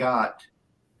already got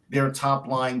their top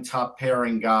line, top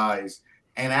pairing guys.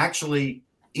 And actually,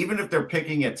 even if they're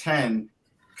picking at 10,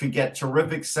 could get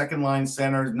terrific second line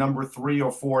centers, number 3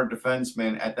 or 4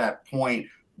 defensemen at that point,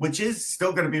 which is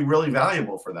still going to be really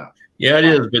valuable for them. Yeah, it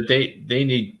is. But they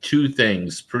need 2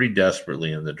 things pretty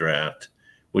desperately in the draft,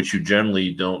 which you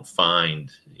generally don't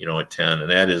find, at 10.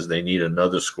 And that is they need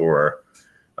another scorer.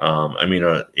 A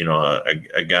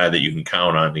guy that you can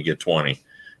count on to get 20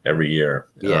 every year.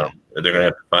 Yeah, they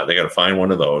got to find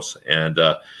one of those, and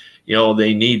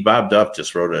they need. Bob Duff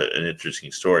just wrote an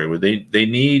interesting story where they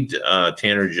need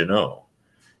Tanner Jeannot.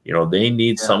 They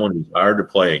need someone who's hard to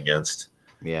play against.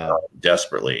 Yeah,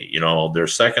 desperately. Their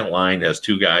second line has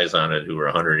 2 guys on it who are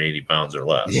 180 pounds or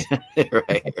less. Yeah,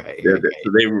 right.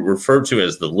 They were referred to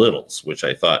as the Littles, which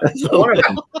I thought the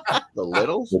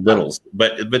Littles. The Littles.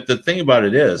 But the thing about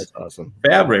it is, that's awesome.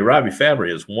 Robbie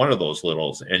Fabry is one of those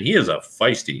Littles, and he is a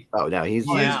feisty. Oh no, he's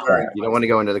you don't want to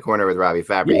go into the corner with Robbie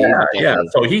Fabry. Yeah.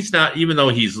 So he's not, even though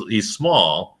he's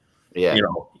small. Yeah.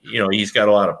 He's got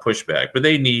a lot of pushback, but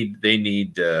they need.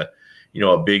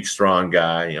 A big, strong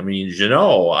guy. I mean,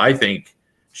 Jeannot, I think,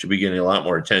 should be getting a lot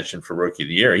more attention for Rookie of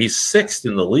the Year. He's 6th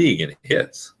in the league in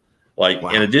hits.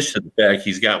 In addition to the fact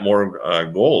he's got more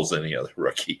goals than any other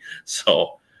rookie.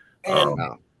 So, and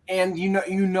that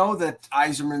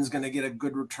Yzerman's going to get a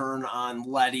good return on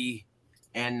Leddy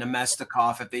and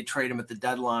Nemestikov if they trade him at the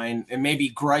deadline, and maybe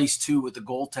Grice too with the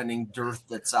goaltending dearth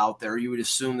that's out there. You would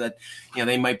assume that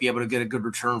they might be able to get a good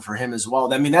return for him as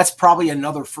well. I mean, that's probably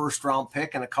another first-round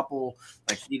pick and a couple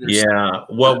either. Yeah.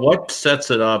 Well, what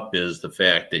sets it up is the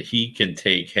fact that he can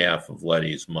take half of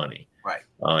Leddy's money, right,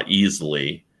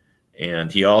 easily,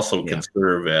 and he also can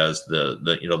serve as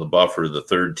the buffer, the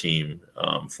third team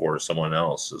for someone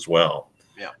else as well.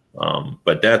 Yeah.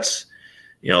 But that's.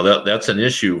 that's an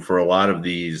issue for a lot of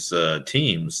these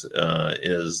teams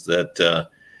is that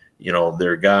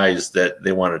they're guys that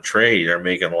they want to trade are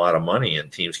making a lot of money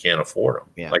and teams can't afford them.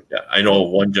 Yeah. Like I know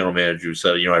one general manager who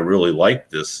said, I really like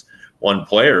this one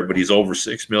player, but he's over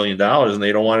 $6 million and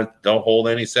they don't hold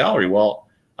any salary. Well,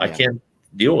 I can't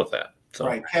deal with that. So.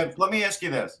 Right. Kev, let me ask you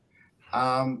this.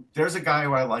 There's a guy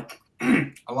who I like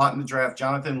a lot in the draft,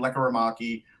 Jonathan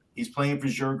Lekaramaki. He's playing for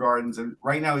Djurgårdens, and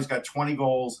right now he's got 20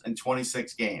 goals in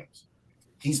 26 games.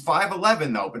 He's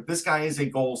 5'11", though, but this guy is a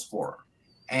goal scorer.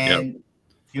 And,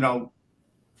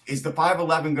 is the 5'11"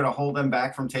 going to hold them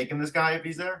back from taking this guy if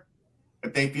he's there?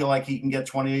 If they feel like he can get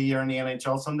 20 a year in the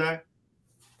NHL someday?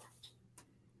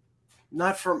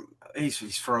 Not from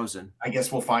he's frozen. I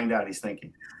guess we'll find out. He's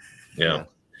thinking. Yeah.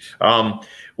 Well,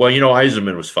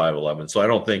 Yzerman was 5'11", so I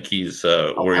don't think he's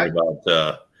worried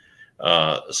about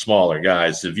smaller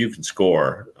guys. If you can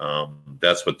score,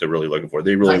 that's what they're really looking for.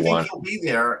 They really want. He'll be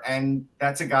there, and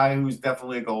that's a guy who's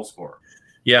definitely a goal scorer.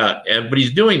 Yeah, but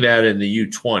he's doing that in the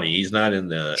U20. He's not in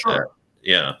the. Sure.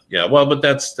 Yeah. Well, but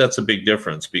that's a big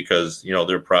difference because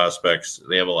their prospects.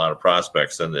 They have a lot of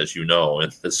prospects, and as you know,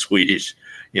 in the Swedish,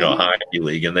 hockey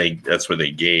league, and that's where they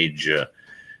gauge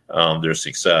their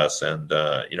success. And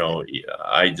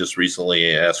I just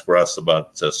recently asked Russ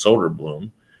about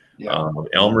Soderblom. Yeah.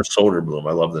 Elmer Soderblom.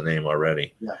 I love the name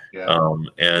already. Yeah.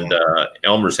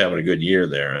 Elmer's having a good year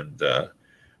there, and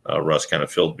Russ kind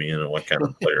of filled me in on what kind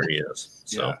of player he is.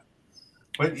 So, yeah.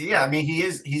 But I mean,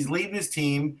 he's leading his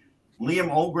team.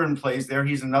 Liam Ogren plays there.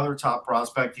 He's another top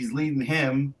prospect. He's leading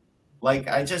him. Like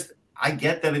I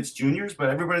get that it's juniors,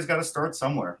 but everybody's got to start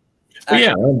somewhere.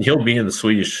 Well, he'll be in the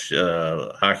Swedish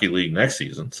hockey league next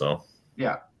season. So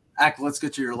yeah. Let's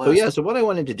get to your list. So what I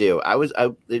wanted to do,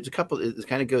 there's a couple. This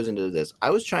kind of goes into this. I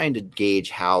was trying to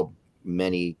gauge how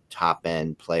many top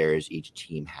end players each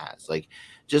team has. Like,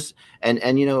 just I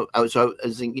was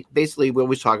thinking, basically we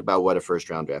always talk about what a first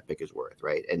round draft pick is worth,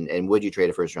 right? And would you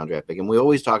trade a first round draft pick? And we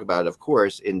always talk about, of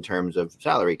course, in terms of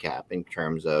salary cap, in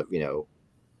terms of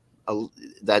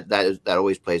that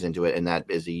always plays into it, and that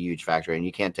is a huge factor, and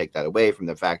you can't take that away from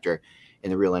the factor in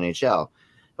the real NHL.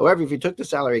 However, if you took the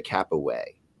salary cap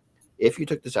away.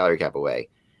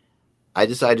 I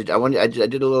decided I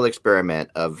did a little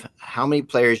experiment of how many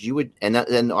players you would, and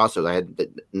then also I had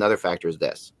another factor is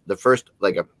this: the first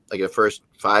the first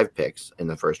 5 picks in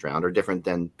the first round are different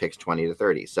than picks 20 to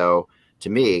 30. So to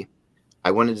me,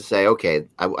 I wanted to say, okay,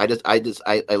 I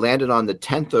landed on the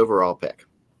 10th overall pick,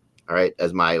 all right,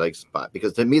 as my spot,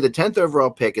 because to me the 10th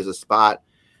overall pick is a spot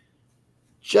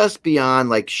just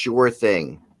beyond sure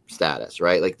thing status,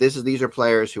 right? These are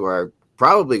players who are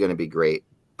probably going to be great,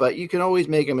 but you can always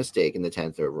make a mistake in the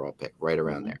 10th overall pick, right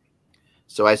around there.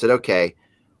 So I said, okay,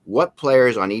 what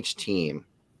players on each team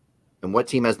and what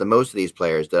team has the most of these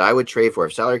players that I would trade for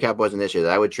if salary cap wasn't an issue,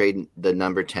 that I would trade the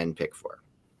number 10 pick for,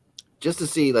 just to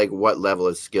see what level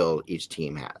of skill each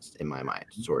team has in my mind,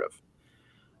 sort of.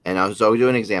 And I'll do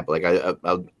an example.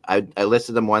 I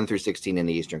listed them 1 through 16 in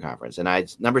the Eastern Conference,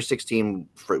 and number 16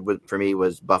 for me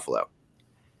was Buffalo.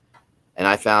 And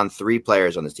I found 3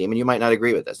 players on this team, and you might not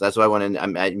agree with this. That's why I want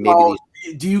to.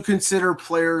 Do you consider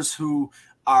players who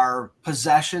are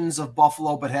possessions of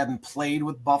Buffalo but haven't played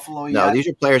with Buffalo yet? No, these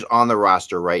are players on the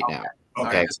roster right now.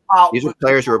 Okay, these are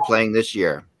players who are playing this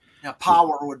year. Now,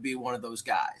 Power would be one of those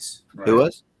guys. Right. Who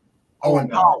was? Owen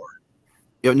Power.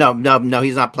 No,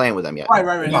 he's not playing with them yet.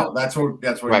 Right. No, that's what.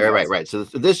 Right. So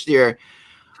this year,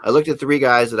 I looked at 3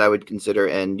 guys that I would consider,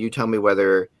 and you tell me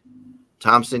whether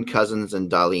Thompson, Cousins,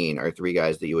 and Dahlin are 3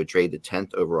 guys that you would trade the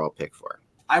 10th overall pick for.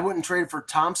 I wouldn't trade for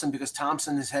Thompson because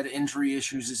Thompson has had injury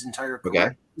issues his entire career.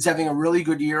 Okay. He's having a really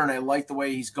good year, and I like the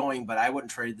way he's going, but I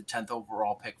wouldn't trade the 10th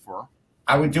overall pick for him.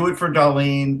 I would do it for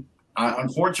Dahlin.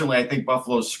 Unfortunately, I think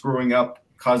Buffalo's screwing up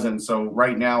Cousins, so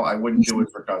right now I wouldn't do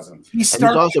it for Cousins. And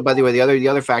also, by the way, the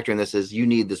other factor in this is you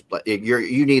need this.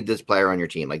 You need this player on your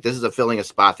team. This is filling a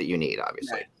spot that you need,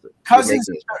 obviously. Cousins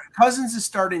is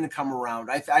starting to come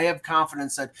around. I have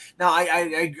confidence that now.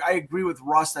 I agree with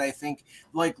Russ that I think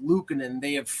Luukkonen,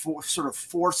 they have sort of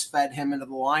force fed him into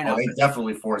the lineup. Oh, they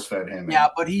definitely force fed him. Yeah,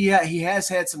 but he has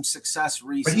had some success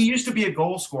recently. But he used to be a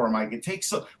goal scorer, Mike. It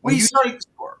takes he's starting to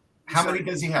score. How many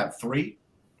does he have? 3?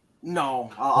 No,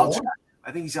 I'll check.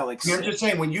 I think he's got 6. I'm just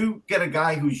saying, when you get a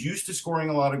guy who's used to scoring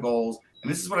a lot of goals,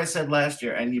 and this is what I said last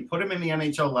year, and you put him in the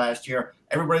NHL last year,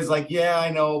 everybody's like, yeah, I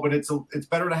know, but it's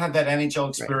better to have that NHL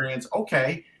experience. Right.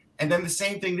 Okay. And then the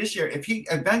same thing this year. If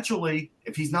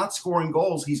he's not scoring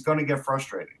goals, he's going to get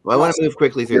frustrated. Well, I want to move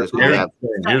quickly through this.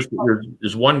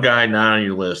 There's one guy not on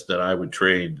your list that I would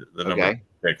trade the number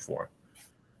pick for,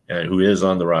 and who is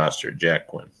on the roster, Jack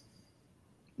Quinn.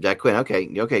 Jack Quinn.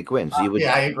 Okay, Quinn. So you would,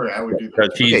 I agree. I would do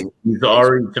that. Because he's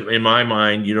already, in my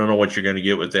mind, you don't know what you're going to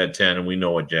get with that 10, and we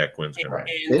know what Jack Quinn's going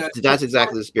to get. That's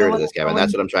exactly the spirit of this, Kevin.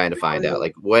 That's what I'm trying to find out.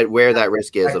 Like where that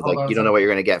risk is of like you don't know what you're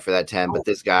going to get for that 10, but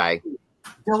this guy.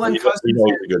 Dylan We Cousins know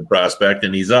he's a good prospect,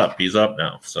 and he's up. He's up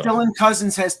now. So Dylan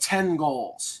Cousins has 10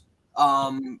 goals.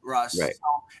 Russ. Right. So,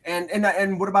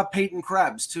 and what about Peyton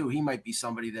Krebs too? He might be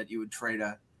somebody that you would trade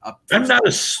up. I'm not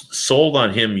as sold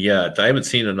on him yet. I haven't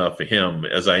seen enough of him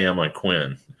as I am on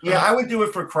Quinn. Yeah, I would do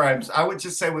it for Krebs. I would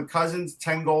just say with Cousins,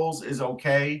 10 goals is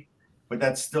okay, but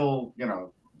that's still,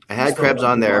 I had Krebs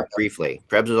on there briefly.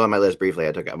 Krebs was on my list briefly.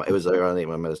 I took it. It was only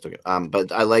one of my list. Took it.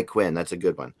 But I like Quinn. That's a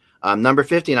good one. Number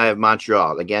 15, I have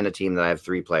Montreal. Again, a team that I have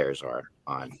 3 players are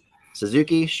on: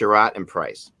 Suzuki, Sherratt, and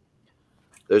Price.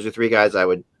 Those are 3 guys I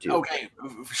would do. Okay,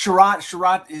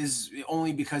 Sherratt is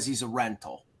only because he's a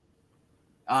rental.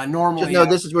 Normally,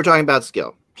 we're talking about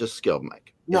skill. Just skill,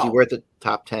 Mike. No. Is he worth a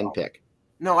top 10 pick?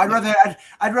 No, I'd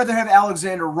rather have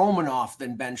Alexander Romanov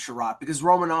than Ben Sherratt because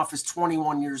Romanov is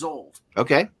 21 years old.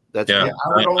 Okay, that's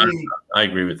I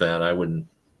agree with that. I wouldn't.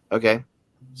 Okay,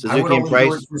 Suzuki and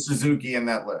Price for Suzuki in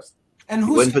that list. And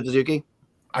who wouldn't put Suzuki?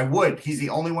 I would. He's the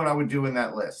only one I would do in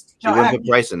that list. So you wouldn't put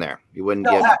Price in there. You wouldn't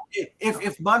give.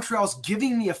 If Montreal's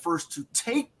giving me a first to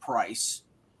take Price,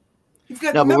 you've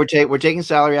got no. But we're taking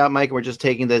salary out, Mike. And we're just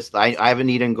taking this. I have a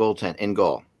need in goal.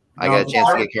 I got a chance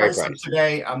to get Carey Price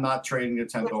today. I'm not trading the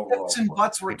 10th overall. Bits and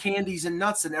butts were candies and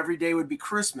nuts, and every day would be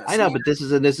Christmas. I know, but this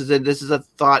is a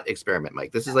thought experiment,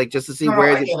 Mike. This is like just to see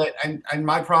where. I get it. And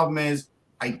my problem is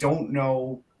I don't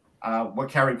know what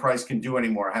Carey Price can do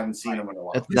anymore. I haven't seen him in a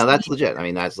while. No, that's legit. I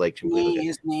mean, that's like completely.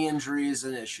 His knee injury is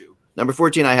an issue. Number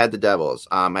 14, I had the Devils.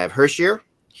 I have Hershier,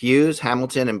 Hughes,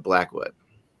 Hamilton, and Blackwood.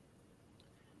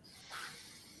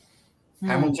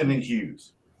 Hamilton and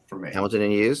Hughes for me. Hamilton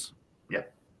and Hughes.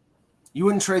 You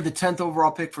wouldn't trade the 10th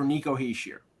overall pick for Nico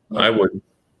Hischier. I wouldn't.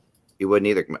 You wouldn't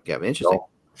either, Kevin. Interesting.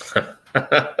 No.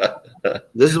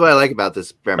 This is what I like about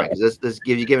this experiment because this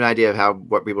gives you an idea of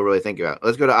what people really think about.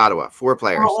 Let's go to Ottawa. 4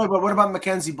 players. Oh, but what about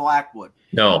Mackenzie Blackwood?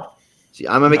 No. See,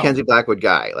 I'm a Mackenzie Blackwood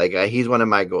guy. Like he's one of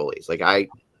my goalies. Like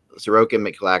Sorokin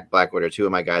and Blackwood are 2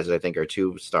 of my guys that I think are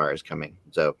 2 stars coming.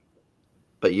 So,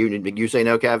 but you say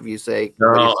no, Kev. You say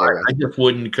no. I just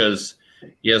wouldn't because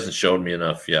he hasn't showed me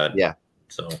enough yet. Yeah.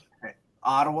 So.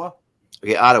 Ottawa.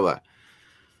 Okay, Ottawa.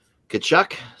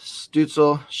 Kachuk,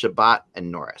 Stützle, Shabbat,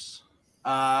 and Norris.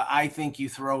 I think you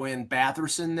throw in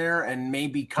Batherson there and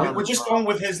maybe we're just going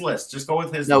with his list. Just go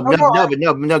with his list. No,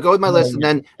 go with my list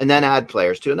and then add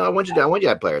players too. No, I want you to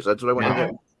add players. That's what I want to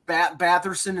do.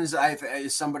 Batherson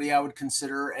is somebody I would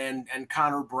consider, and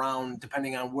Connor Brown,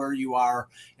 depending on where you are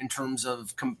in terms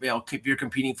of if you're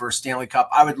competing for a Stanley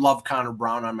Cup. I would love Connor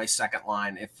Brown on my second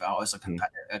line if I was a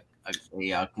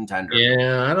contender.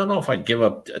 Yeah, I don't know if I'd give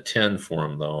up a 10 for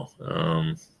him though.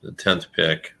 The 10th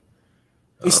pick.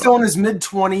 He's still in his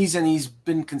mid-20s, and he's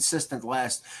been consistent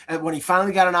when he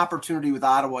finally got an opportunity with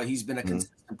Ottawa, he's been a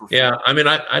consistent performer. Yeah, I mean,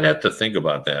 I'd have to think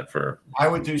about that I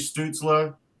would do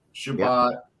Stützle,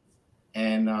 Shabbat,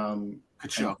 and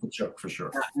Kachuk for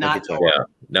sure. Not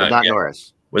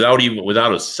Norris.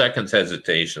 Without a second's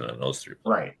hesitation on those 3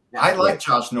 players. Right. I like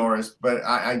Josh Norris, but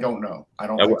I don't know.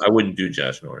 I wouldn't do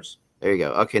Josh Norris. There you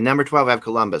go. Okay, number 12, I have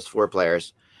Columbus, 4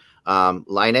 players.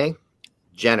 Line,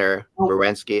 Jenner,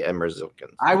 Werenski, and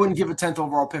Merzlikins. I wouldn't give a 10th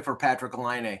overall pick for Patrick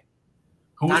Line.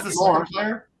 Who was the second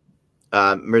player?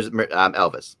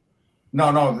 Elvis.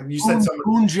 No, you said somebody.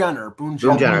 Boone Jenner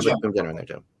in there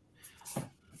too.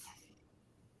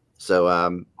 So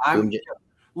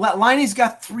Liney's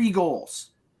got 3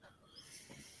 goals.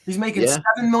 He's making $7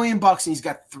 million and he's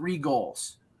got 3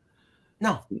 goals.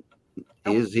 No.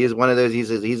 He's one of those.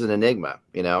 He's an enigma,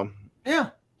 Yeah.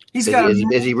 Is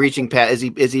he reaching is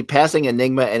he passing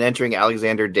enigma and entering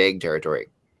Alexander Daig territory?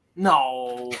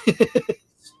 No.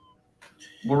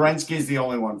 Werenski is the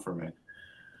only one for me.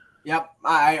 Yep,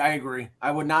 I agree.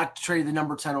 I would not trade the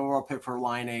number 10 overall pick for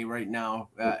Line right now.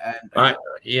 I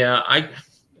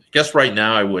guess right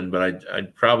now I wouldn't, but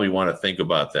I'd probably want to think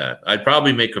about that. I'd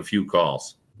probably make a few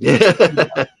calls. There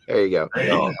you go.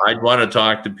 I'd want to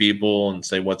talk to people and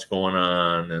say what's going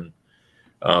on, and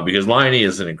because Liney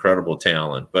is an incredible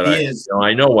talent. But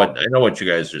I know what you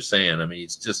guys are saying. I mean,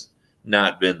 he's just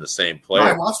not been the same player.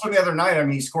 I watched him the other night. I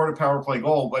mean, he scored a power play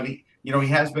goal, but he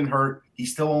has been hurt. He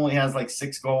still only has like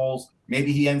 6 goals.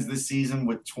 Maybe he ends this season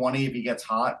with 20 if he gets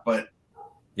hot. But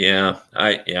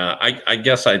I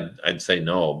guess I'd say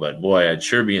no. But boy, I'd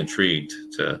sure be intrigued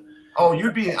to. Oh,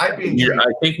 I'd be intrigued.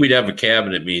 I think we'd have a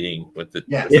cabinet meeting with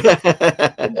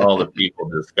all the people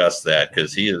to discuss that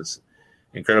because he is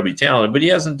incredibly talented, but he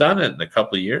hasn't done it in a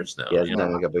couple of years now. He hasn't done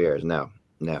it in a couple of years, no.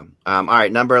 No. All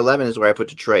right. Number 11 is where I put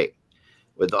Detroit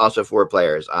with also 4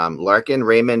 players. Larkin,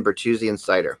 Raymond, Bertuzzi, and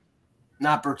Sider.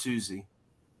 Not Bertuzzi.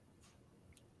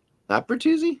 Not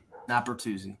Bertuzzi? Not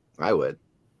Bertuzzi. I would.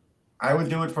 I would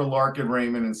do it for Larkin,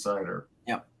 Raymond, and Sider.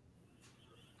 Yep.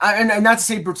 And not to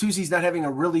say Bertuzzi's not having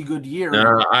a really good year.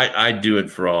 No, I do it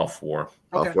for all 4.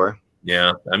 All 4?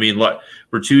 Yeah. I mean,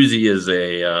 Bertuzzi is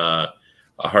a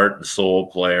heart and soul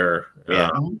player. Yeah.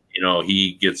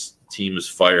 He gets teams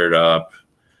fired up.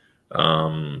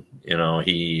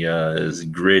 He is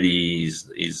gritty.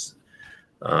 He's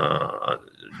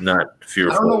not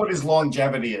fearful. I don't know what his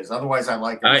longevity is. Otherwise, I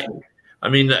like him. I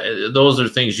mean, those are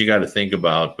things you got to think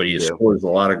about. But he scores a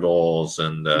lot of goals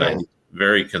and he's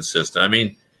very consistent. I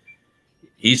mean,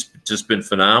 he's just been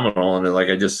phenomenal. And like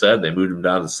I just said, they moved him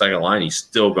down to the second line. He's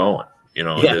still going. It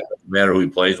doesn't matter who he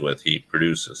plays with, he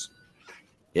produces.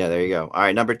 Yeah, there you go. All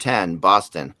right, number 10,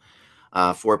 Boston.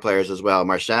 4 players as well.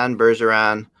 Marchand,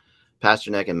 Bergeron,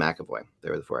 Pasternak, and McAvoy. They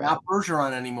were the 4. Not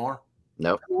Bergeron anymore.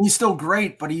 Nope. He's still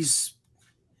great, but he's,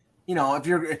 if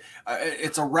you're,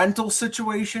 it's a rental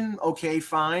situation, okay,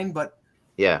 fine. But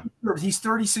yeah, he's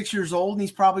 36 years old and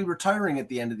he's probably retiring at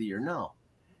the end of the year. No.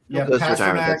 Yeah,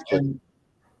 Pasternak and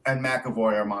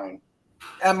McAvoy are mine.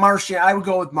 And Marchand, I would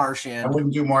go with Marchand. I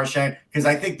wouldn't do Marchand because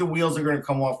I think the wheels are going to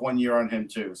come off 1 year on him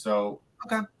too. So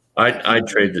okay. I'd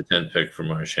trade the 10th pick for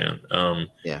Marchand.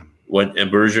 Yeah.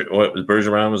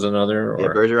 Bergeron was another? Or? Yeah,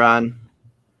 Bergeron.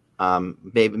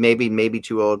 Maybe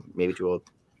too old. Maybe too old.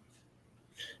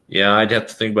 Yeah, I'd have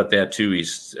to think about that too.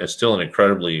 He's still an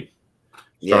incredibly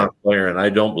strong player, and I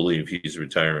don't believe he's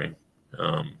retiring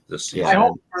this season. I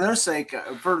hope for their sake,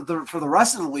 for the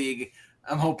rest of the league,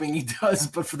 I'm hoping he does.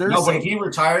 But for their sake, but if he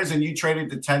retires and you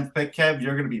traded the 10th pick, Kev,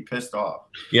 you're going to be pissed off.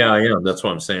 Yeah, that's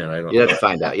what I'm saying. I don't. You have to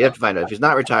find out. If he's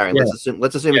not retiring, let's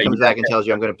assume he comes back and tells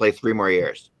you I'm going to play 3 more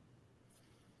years.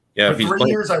 Yeah, for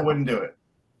 3 years, I wouldn't do it.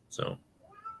 So,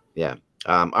 yeah.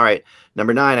 All right.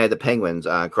 Number 9, I had the Penguins.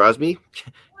 Crosby,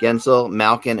 Gensel,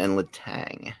 Malkin, and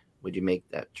Letang. Would you make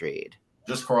that trade?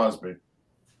 Just Crosby.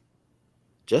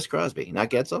 Just Crosby, not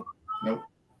Gensel? Nope.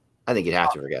 I think you'd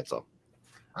have to for Gensel.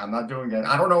 I'm not doing it.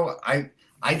 I don't know. I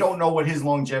don't know what his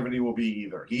longevity will be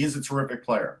either. He is a terrific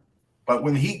player. But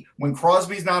when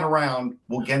Crosby's not around,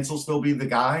 will Gensel still be the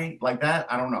guy like that?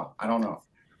 I don't know.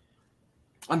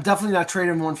 I'm definitely not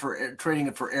trading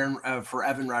it for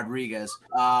Evan Rodriguez.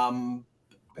 I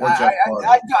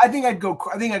think I'd go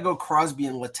Crosby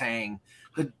and Letang.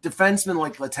 The defensemen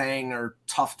like Letang are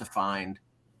tough to find.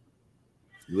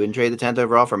 You wouldn't trade the 10th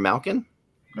overall for Malkin?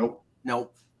 Nope.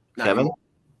 Kevin? Anymore.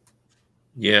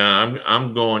 Yeah,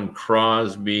 I'm going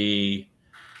Crosby,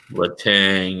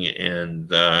 Letang,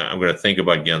 and I'm going to think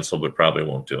about Gensel, but probably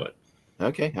won't do it.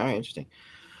 Okay, all right, interesting.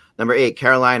 Number 8,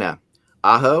 Carolina.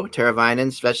 Aho,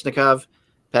 Teravainen, Svechnikov,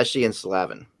 Pesce, and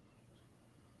Slavin.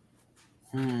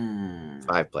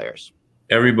 5 players.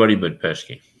 Everybody but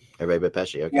Pesce. Everybody but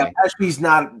Pesce, okay. Yeah, Pesce's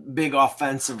not big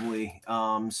offensively.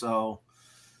 So,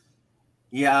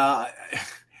 yeah.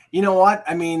 You know what?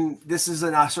 I mean, this is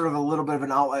sort of a little bit of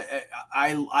an outlet.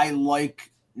 I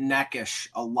like Neckish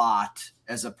a lot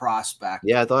as a prospect.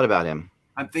 Yeah, I thought about him.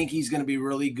 I think he's going to be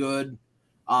really good.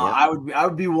 I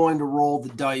would be willing to roll the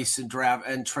dice and draft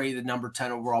and trade the number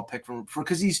 10 overall pick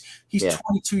because he's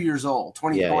 22 years old,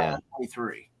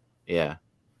 23. Yeah.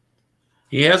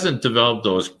 He hasn't developed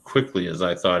those quickly as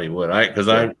I thought he would. I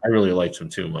really liked him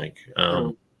too, Mike.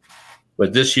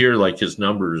 But this year, like his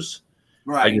numbers,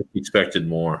 I just expected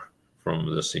more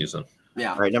from this season.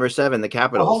 Yeah. All right, number 7, the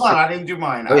Capitals. Well, hold on, I didn't do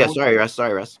mine. Oh, yeah, sorry,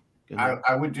 Russ.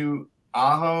 I would do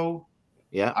Aho.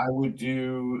 Yeah. I would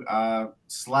do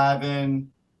Slavin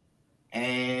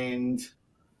and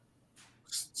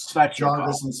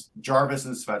Jarvis and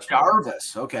Svechnikov.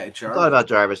 Jarvis. Okay, I thought about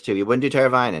Jarvis too. You wouldn't do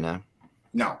Teravainen, huh?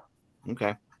 No.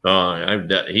 Okay. I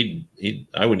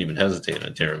wouldn't even hesitate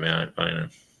on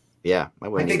Teravainen. Yeah, I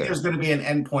wouldn't. I think there's going to be an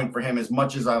end point for him as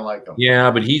much as I like him.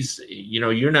 Yeah, but he's,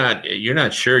 you're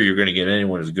not sure you're going to get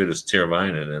anyone as good as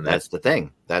Teravainen, and that's the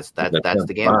thing. That's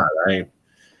the game.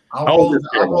 I'll roll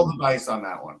the dice on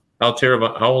that one. How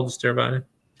old is Teravainen?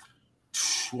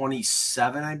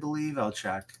 27, I believe. I'll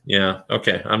check. Yeah.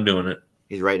 Okay, I'm doing it.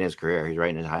 He's right in his career. He's right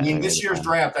in his high. I mean, this year's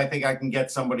draft, I think I can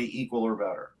get somebody equal or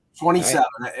better. 27.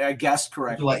 Right. I guessed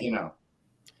correctly. To let you know.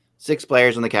 6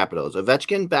 players on the Capitals: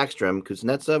 Ovechkin, Backstrom,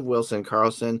 Kuznetsov, Wilson,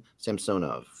 Carlson,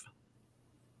 Samsonov.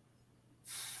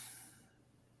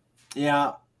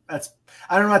 Yeah, I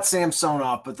don't know about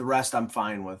Samsonov, but the rest I'm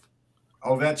fine with.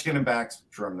 Ovechkin and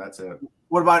Backstrom, that's it.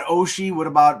 What about Oshie? What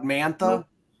about Mantha?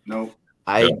 Nope.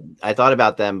 I thought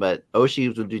about them, but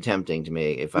Oshie would be tempting to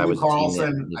me if I was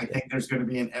Carlson. I think there's going to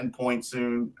be an endpoint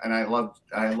soon, and I love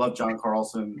John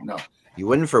Carlson. No, you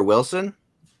wouldn't for Wilson.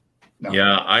 No.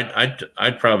 Yeah,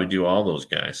 I'd probably do all those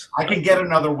guys. I could get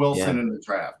another Wilson in the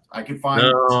draft. I could find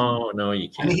no, you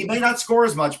can't. I mean, he may not score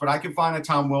as much, but I could find a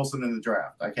Tom Wilson in the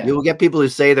draft. I can. You will get people who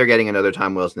say they're getting another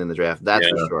Tom Wilson in the draft. That's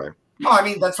for sure. No, I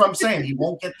mean that's what I'm saying. He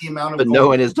won't get the amount of. But no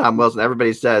one is Tom Wilson.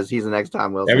 Everybody says he's the next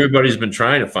Tom Wilson. Everybody's been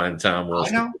trying to find Tom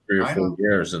Wilson for 3 or 4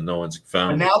 years, and no one's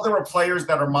found. But now there are players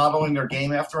that are modeling their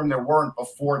game after him. There weren't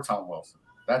before Tom Wilson.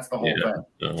 That's the whole thing.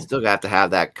 No. You still have to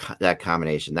have that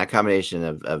combination. That combination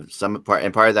of some part,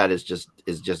 and part of that is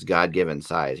just God-given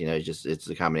size. You know, it's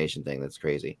the combination thing that's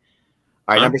crazy.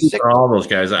 All right, number 6. For all those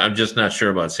guys, I'm just not sure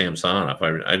about Samsonov.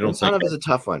 I don't think Samsonov is a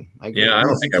tough one. I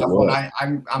don't think I will.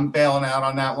 I'm bailing out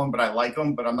on that one, but I like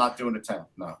him. But I'm not doing a 10.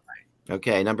 No.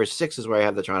 Okay, number 6 is where I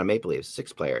have the Toronto Maple Leafs.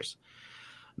 6 players: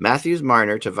 Matthews,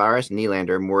 Marner, Tavares,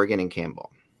 Nylander, Morgan, and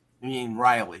Campbell. You mean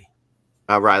Riley?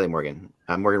 Morgan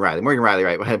Riley,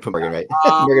 right? I put Morgan right.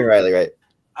 Morgan Riley, right?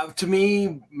 To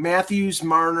me, Matthews,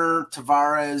 Marner,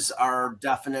 Tavares are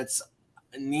definites.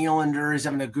 Nylander is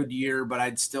having a good year, but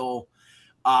I'd still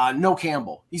no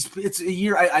Campbell. It's a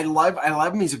year. I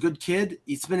love him. He's a good kid.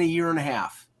 It's been a year and a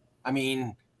half. I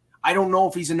mean, I don't know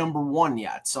if he's a number 1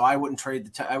 yet, so I wouldn't trade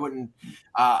I wouldn't.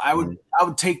 I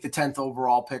would take the 10th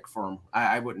overall pick for him.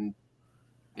 I wouldn't.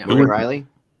 Yeah. Morgan Riley.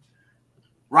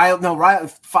 Riley.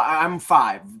 I'm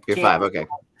 5. You're 5. Okay.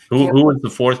 Who was the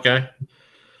 4th guy?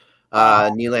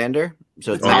 Nylander.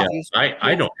 So it's Matthews.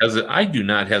 I do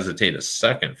not hesitate a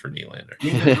second for Nylander.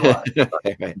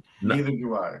 Neither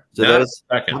do I. So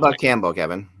how about Campbell,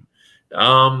 Kevin?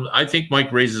 I think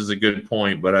Mike raises a good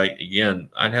point, but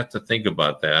I'd have to think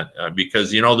about that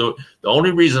because the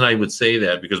only reason I would say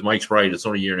that because Mike's right, it's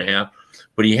only a year and a half,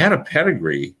 but he had a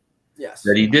pedigree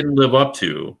that he didn't live up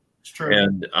to. It's true.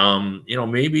 And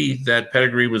maybe that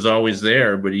pedigree was always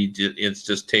there, but it's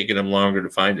just taken him longer to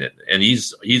find it. And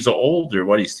he's older.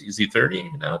 What is he 30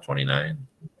 now? 29?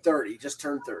 30, just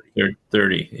turned 30.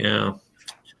 30, yeah.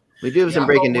 We do have some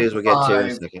breaking news we'll get to in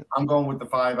a second. I'm going with the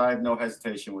 5. I have no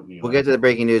hesitation with Nylander. We'll get to the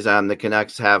breaking news. The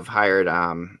Canucks have hired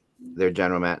their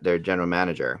general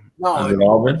manager.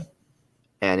 No,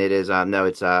 and it is no,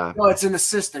 it's it's an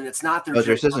assistant. It's not their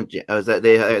assistant. Oh, is that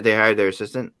they hired their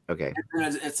assistant? Okay,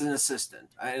 it's an assistant,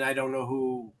 and I don't know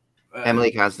who.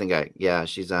 Emily Constant guy. Yeah,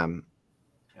 she's the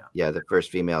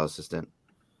first female assistant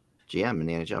GM in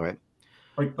the NHL,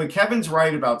 right? But Kevin's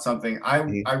right about something.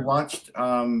 I watched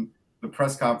the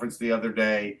press conference the other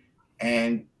day,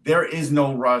 and there is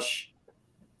no rush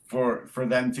for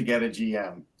them to get a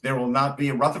GM. There will not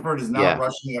be. Rutherford is not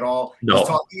rushing at all. No. He's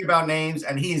talking about names,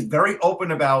 and he is very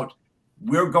open about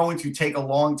we're going to take a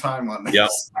long time on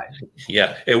this.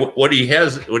 Yeah. What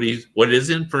is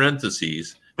in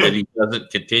parentheses that he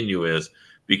doesn't continue is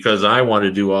because I want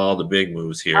to do all the big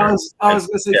moves here. I was going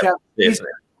to say,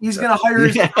 he's going to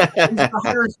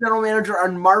hire his general manager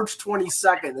on March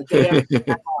 22nd. The day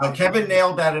after. Kevin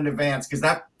nailed that in advance because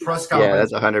that press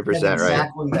conference. Yeah, that's 100% right.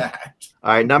 Exactly that.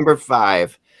 All right, number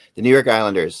 5. The New York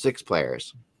Islanders, 6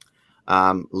 players.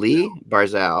 Lee,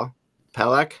 Barzal,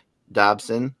 Pelech,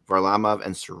 Dobson, Varlamov,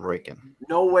 and Sorokin.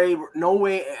 No way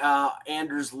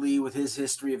Anders Lee with his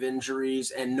history of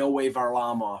injuries, and no way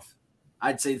Varlamov.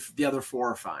 I'd say the other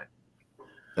 4 are fine.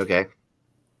 Okay.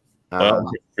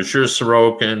 For sure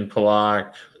Sorokin,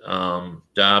 Pelech,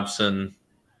 Dobson.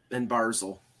 And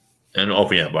Barzal. And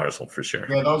Barzal for sure.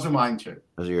 Yeah, those are mine too.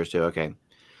 Those are yours too, okay.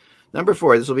 Number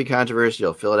 4, this will be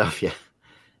controversial. Philadelphia.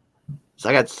 So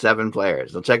I got 7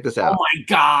 players. So check this out. Oh my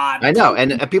God. I know.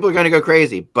 And people are going to go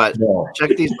crazy, but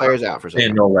check these players out for a second.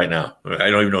 I know right now.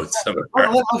 I don't even know what's 7.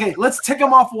 Okay, let's tick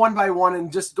them off one by one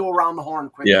and just go around the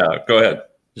horn quickly. Yeah, go ahead.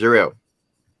 Giroux.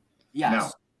 Yes.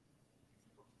 No.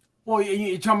 Well,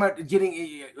 you're talking about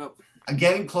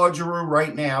getting Claude Giroux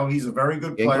right now. He's a very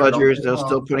good player. Claude Giroux is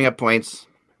still putting up points.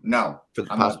 No. For the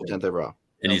possible 10th overall.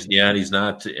 And he's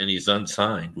not, and he's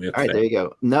unsigned. All right, there you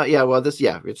go. No, yeah, well,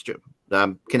 it's true.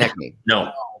 Connect me.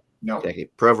 No. Okay.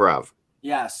 Provorov.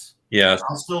 Yes.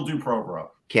 I'll still do Provorov.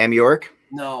 Cam York.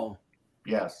 No.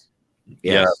 Yes.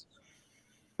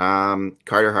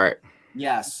 Carter Hart.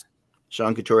 Yes.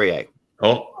 Sean Couturier.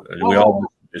 Carter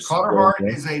Hart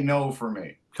is a no for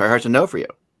me. Carter Hart's a no for you.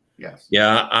 Yes.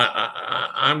 Yeah,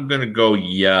 I'm going to go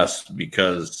yes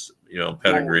because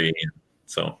pedigree.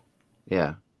 So.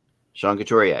 Yeah. Sean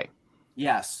Couturier.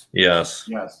 Yes. Joel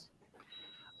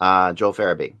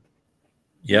Farabee.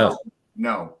 Yes.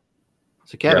 No.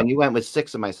 So Kevin, you went with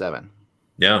 6 of my 7.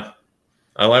 Yeah.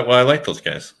 I like those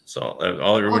guys. So I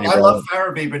love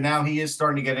Farabee, but now he is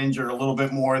starting to get injured a little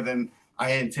bit more than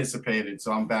I anticipated,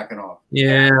 so I'm backing off.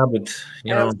 Yeah, but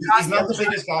he's not the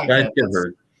biggest guy. Guys get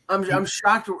hurt. I'm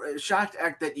shocked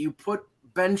that you put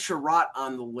Ben Sherratt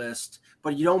on the list,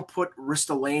 but you don't put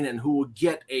Ristolainen, who will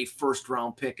get a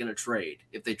first-round pick in a trade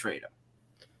if they trade him.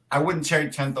 I wouldn't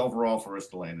trade 10th overall for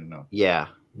Ristolainen, no. Yeah.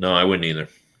 No, I wouldn't either.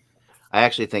 I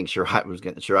actually think Sherratt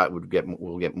would get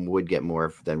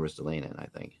more than Ristolainen, I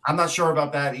think. I'm not sure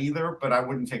about that either, but I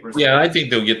wouldn't take Ristolainen. Yeah, I think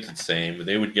they'll get the same.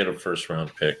 They would get a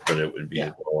first-round pick, but it would be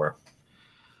lower.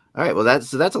 All right. Well,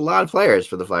 that's a lot of players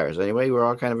for the Flyers. Anyway, we're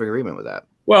all kind of in agreement with that.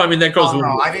 Well, I mean, that goes.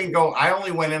 No, I didn't go. I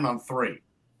only went in on 3.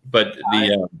 But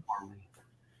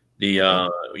we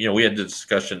had the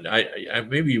discussion. I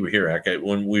maybe you were here, Eck,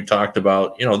 when we talked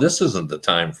about, this isn't the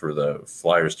time for the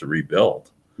Flyers to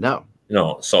rebuild. No.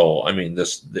 So I mean,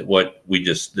 this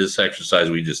exercise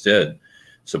we just did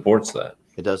supports that.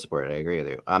 It does support it. I agree with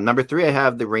you. Number 3, I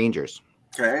have the Rangers.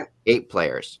 Okay. 8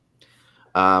 players.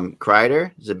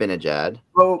 Kreider, Zibanejad.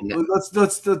 Well,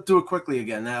 let's do it quickly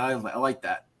again. I like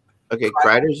that. Okay,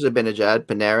 Kreider, Zibanejad,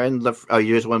 Panarin.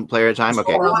 You just one player at a time?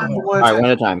 Okay. All right, one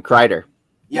at a time. Kreider.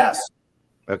 Yes.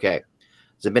 Okay.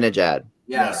 Zibanejad.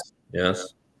 Yes.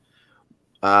 Yes.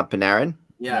 Panarin.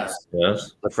 Yes.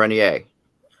 Yes. Lafreniere.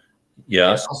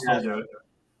 Yes.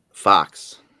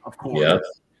 Fox. Of course. Yes.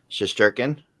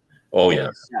 Shesterkin. Oh,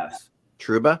 yes. Yes.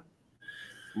 Truba.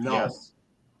 No. Yes.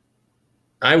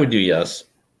 I would do yes.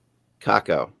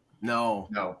 Kako. No.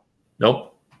 Nope.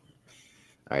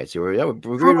 All right, so we're agreeing with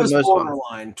Truba's most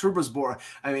borderline. Truba's borderline.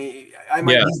 I mean,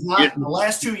 he's not in the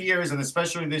last 2 years, and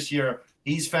especially this year,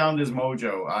 he's found his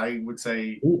mojo. I would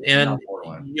say, and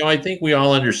I think we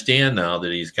all understand now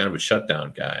that he's kind of a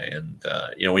shutdown guy. And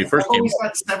when he first came, he's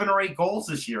got 7 or 8 goals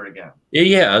this year again.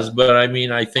 He has, but I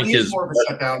mean, I think he's more of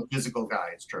a shutdown physical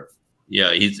guy. It's true.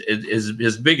 Yeah,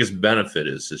 his biggest benefit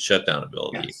is his shutdown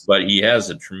ability, Yes. but he has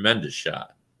a tremendous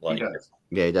shot. He does.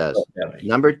 Yeah, he does.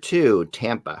 Number 2,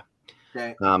 Tampa.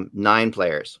 Okay. 9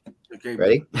 players. Okay.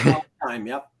 Ready? Time.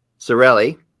 Yep.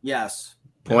 Sorelli. Yes.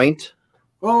 Point.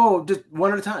 Oh, just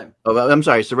one at a time. Oh, I'm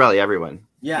sorry, Sorelli. Everyone.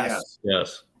 Yes.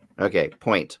 Yes. Okay.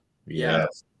 Point.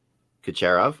 Yes.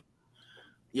 Kucherov.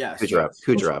 Yes.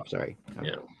 Kucherov. Sorry.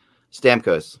 Yeah.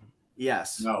 Stamkos.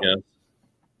 Yes. No. Yes.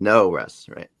 No, Russ.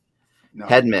 Right. No.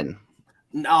 Hedman.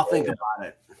 I'll think about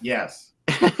it. Yes.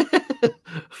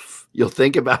 You'll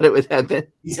think about it with Hedman.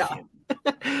 Yeah.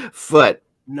 Foot.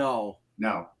 No.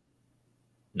 No.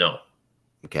 No.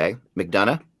 Okay.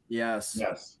 McDonough. Yes.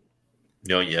 Yes.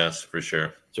 No. Yes, for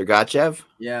sure. Sergachev.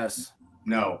 Yes.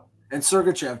 No. And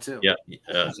Sergachev too. Yeah.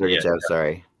 Sergachev.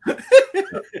 Sorry.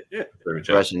 Sergachev.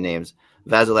 Russian names.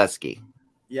 Vasilevsky.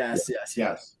 Yes. Yes.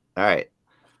 Yes. All right.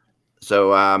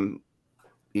 So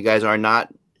you guys are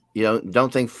not,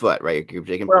 don't think Foot, right? You're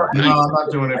taking. No, I'm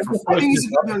not doing it for I think he's a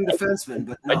good young defenseman,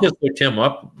 but no. I just looked him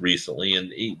up recently,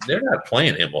 and they're not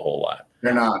playing him a whole lot.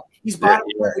 They're not. He's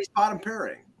bottom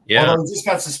pairing. Yeah. Although he just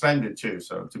got suspended too,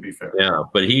 so to be fair. Yeah,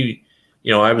 but he,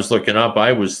 I was looking up.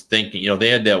 I was thinking, they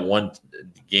had that one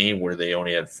game where they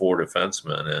only had 4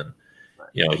 defensemen,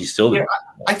 and he still. Yeah,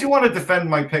 I do want to defend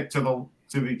my pick to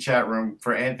the chat room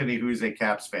for Anthony, who's a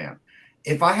Caps fan.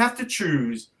 If I have to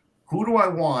choose, who do I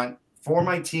want for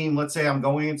my team? Let's say I'm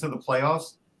going into the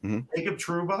playoffs. Mm-hmm. Jacob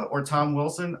Trouba or Tom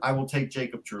Wilson. I will take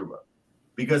Jacob Trouba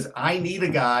because I need a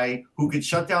guy who could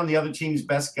shut down the other team's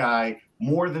best guy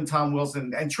more than Tom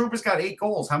Wilson. And Trouba's got 8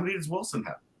 goals. How many does Wilson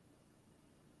have?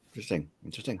 Interesting.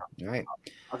 All right.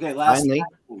 Okay.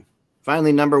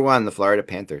 Finally, number 1, the Florida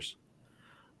Panthers.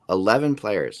 11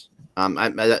 players.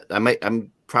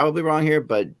 I'm probably wrong here,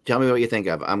 but tell me what you think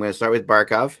of. I'm going to start with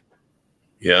Barkov.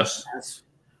 Yes. Yes.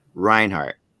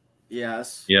 Reinhart.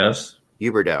 Yes. Yes.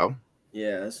 Huberdeau.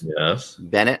 Yes. Yes.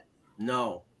 Bennett.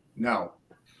 No. No.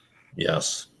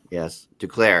 Yes. Yes.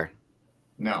 Duclair.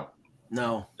 No.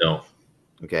 No. No.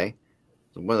 Okay.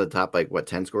 So one of the top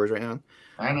 10 scorers right now.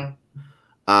 I know.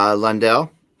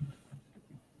 Lundell.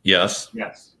 Yes.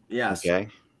 Yes. Yes. Okay.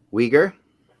 Uyghur.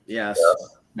 Yes.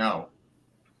 No.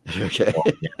 Okay.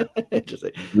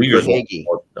 Interesting. Uyghur's one of Verhaeghe. the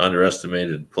most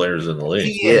underestimated players in the league.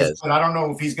 He is, but I don't know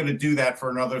if he's going to do that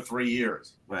for another 3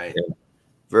 years. Right.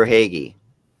 Verhaeghe.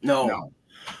 No.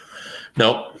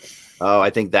 No. Oh,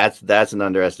 I think that's an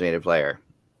underestimated player.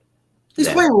 He's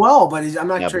playing well, but I'm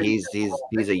not sure. He's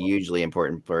a hugely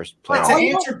important first player. To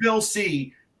answer Bill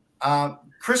C,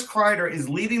 Chris Kreider is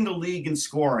leading the league in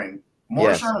scoring.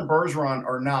 Marchand and Bergeron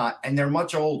are not, and they're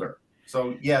much older.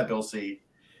 So, yeah, Bill C.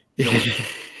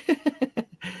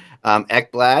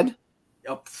 Ekblad.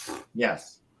 Yep.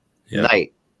 Yes. Yeah.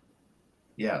 Knight.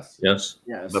 Yes. Yes.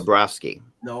 Yes. Bobrovsky.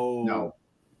 No. No.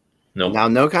 Now,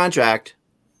 no contract.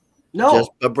 No.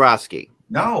 Just Bobrovsky.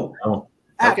 No.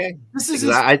 Okay. This is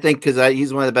I think because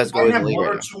he's one of the best goalies in the league one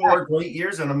right or now. two more great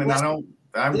years in him, and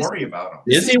I worry about him.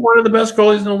 Is he one of the best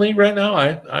goalies in the league right now?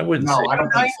 I wouldn't say. I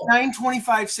don't think so.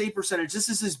 925 save percentage. This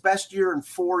is his best year in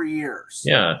 4 years.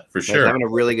 Yeah, for sure. He's having a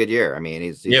really good year. I mean,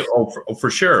 he's for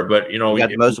sure. But he got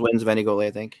the most wins of any goalie,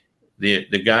 I think.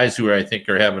 The guys who I think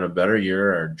are having a better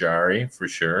year are Jari for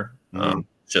sure,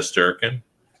 Shesterkin.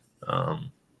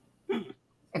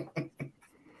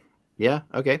 Yeah.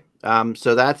 Okay.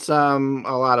 So that's a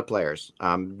lot of players.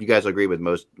 You guys agree with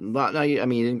most? No, you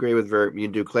didn't agree with Verb. You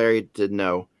do. Clary did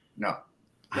no. No.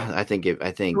 I think. I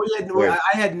had 9.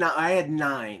 I had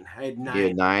 9. You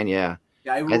had 9. Yeah.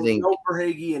 Yeah. I think no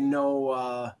Verhaeghe and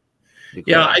no.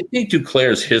 Yeah, I think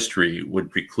Duclair's history would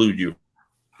preclude you.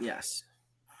 Yes.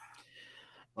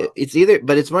 It's either,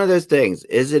 but it's one of those things.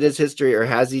 Is it his history, or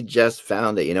has he just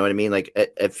found it? You know what I mean? Like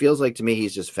it feels like to me,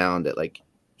 he's just found it. Like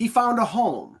he found a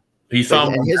home. He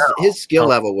found his skill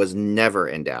level was never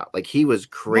in doubt. Like he was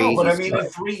crazy. No, but I mean, in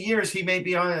 3 years, he may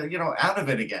be on, out of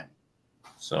it again.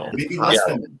 So maybe less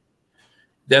than.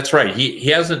 That's right. He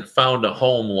hasn't found a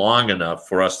home long enough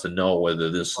for us to know whether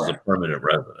this is a permanent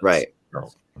residence. Right. So,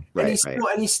 right.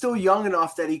 And he's still young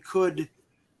enough that he could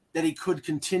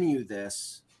continue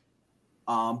this.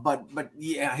 But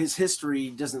yeah, his history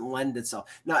doesn't lend itself.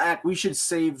 Now, Ack, we should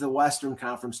save the Western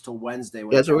Conference till Wednesday.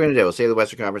 That's what we're gonna do. We'll save the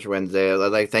Western Conference for Wednesday. I'd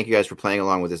like to thank you guys for playing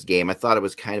along with this game. I thought it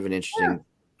was kind of an interesting. Yeah.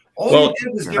 All you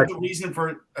did was give the reason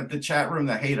for the chat room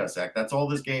to hate us, Ack. That's all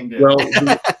this game did. Well,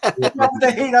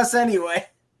 they hate us anyway.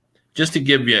 Just to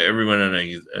give you everyone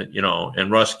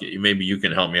and Russ, maybe you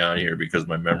can help me out here because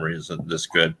my memory isn't this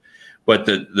good. But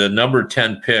the number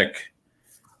 10 pick.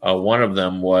 One of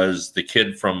them was the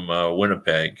kid from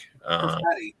Winnipeg.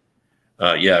 Perfetti.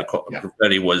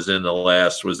 Perfetti was in the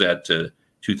last. Was that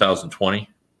 2020?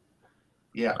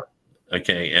 Yeah.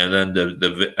 Okay, and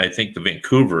then I think the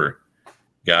Vancouver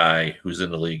guy who's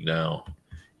in the league now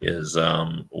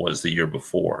was the year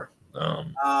before.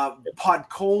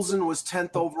 Podkolzin was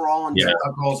 10th overall.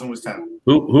 Podkolzin was 10th.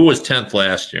 Who was 10th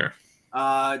last year?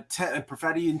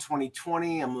 Perfetti in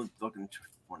 2020. I'm looking.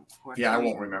 Yeah, I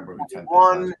won't remember who 10th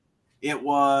was. It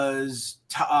was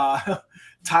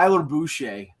Tyler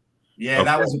Boucher. Yeah,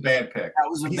 that was a bad pick.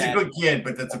 He's a good kid,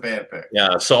 but that's a bad pick.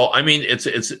 Yeah, so I mean, it's.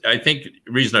 I think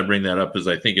the reason I bring that up is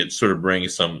I think it sort of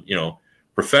brings some.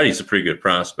 Perfetti's a pretty good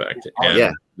prospect,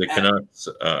 and the Canucks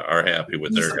are happy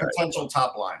with their guy. Potential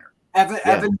top liner.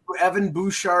 Evan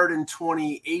Bouchard in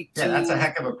 2018. Yeah, that's a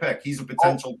heck of a pick. He's a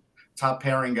potential top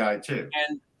pairing guy too.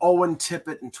 And Owen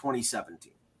Tippett in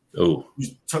 2017. Oh,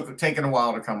 he's taken a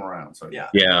while to come around. So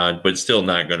yeah, but still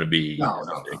not going to be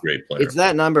a great player. It's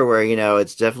that number where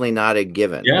it's definitely not a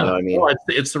given. Yeah, you know what I mean, well,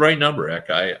 it's the right number, Eck.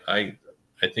 I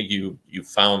think you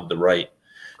found the right.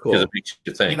 Cool. It makes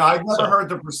you think. I've never heard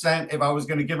the percent. If I was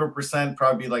going to give a percent,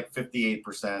 probably like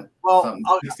 58%. Well,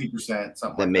 60%,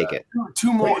 something. Then like make it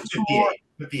two more.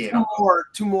 58.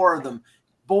 Two more of them.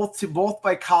 Both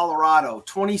by Colorado.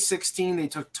 2016, they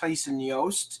took Tyson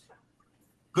Yost.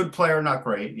 Good player, not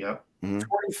great. Yep. Mm-hmm.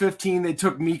 2015, they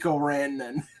took Mikko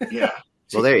Rantanen. Yeah.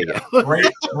 Well, there you go.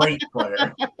 Great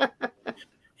player.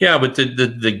 Yeah, but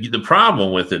the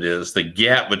problem with it is the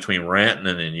gap between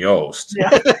Rantanen and Yost.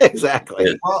 Yeah,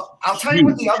 exactly. Well, I'll tell you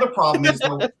what the other problem is,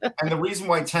 though, and the reason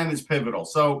why 10 is pivotal.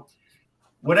 So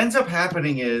what ends up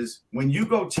happening is when you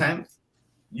go 10th,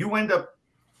 you end up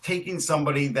taking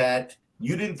somebody that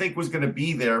you didn't think was going to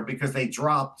be there because they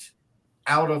dropped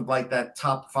out of like that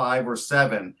top 5 or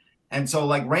 7. And so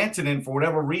like Rantanen, for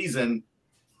whatever reason,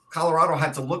 Colorado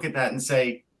had to look at that and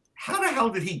say, how the hell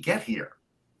did he get here?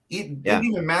 It didn't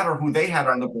even matter who they had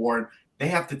on the board. They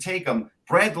have to take him.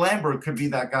 Brad Lambert could be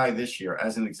that guy this year,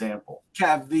 as an example.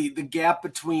 Kev, the gap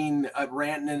between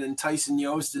Rantanen and Tyson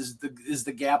Yost is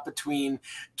the gap between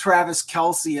Travis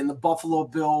Kelce and the Buffalo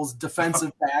Bills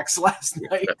defensive backs last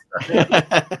night.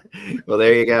 Well,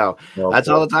 there you go. That's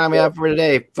all the time we have for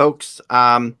today, folks.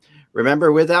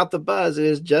 Remember, without the buzz, it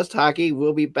is just hockey.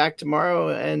 We'll be back tomorrow,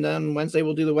 and on Wednesday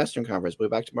we'll do the Western Conference. We'll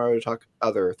be back tomorrow to talk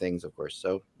other things, of course.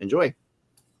 So enjoy.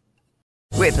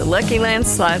 With the Lucky Land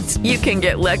Slots, you can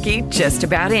get lucky just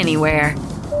about anywhere.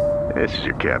 This is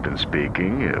your captain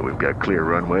speaking. We've got clear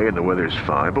runway and the weather's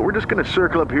fine, but we're just going to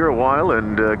circle up here a while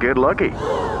and get lucky.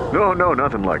 No,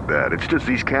 nothing like that. It's just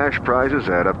these cash prizes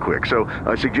add up quick. So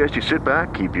I suggest you sit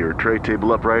back, keep your tray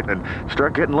table upright, and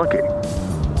start getting lucky.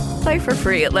 Play for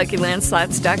free at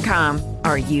LuckyLandSlots.com.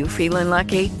 Are you feeling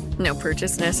lucky? No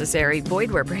purchase necessary.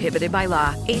 Void where prohibited by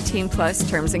law. 18+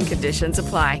 terms and conditions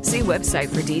apply. See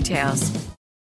website for details.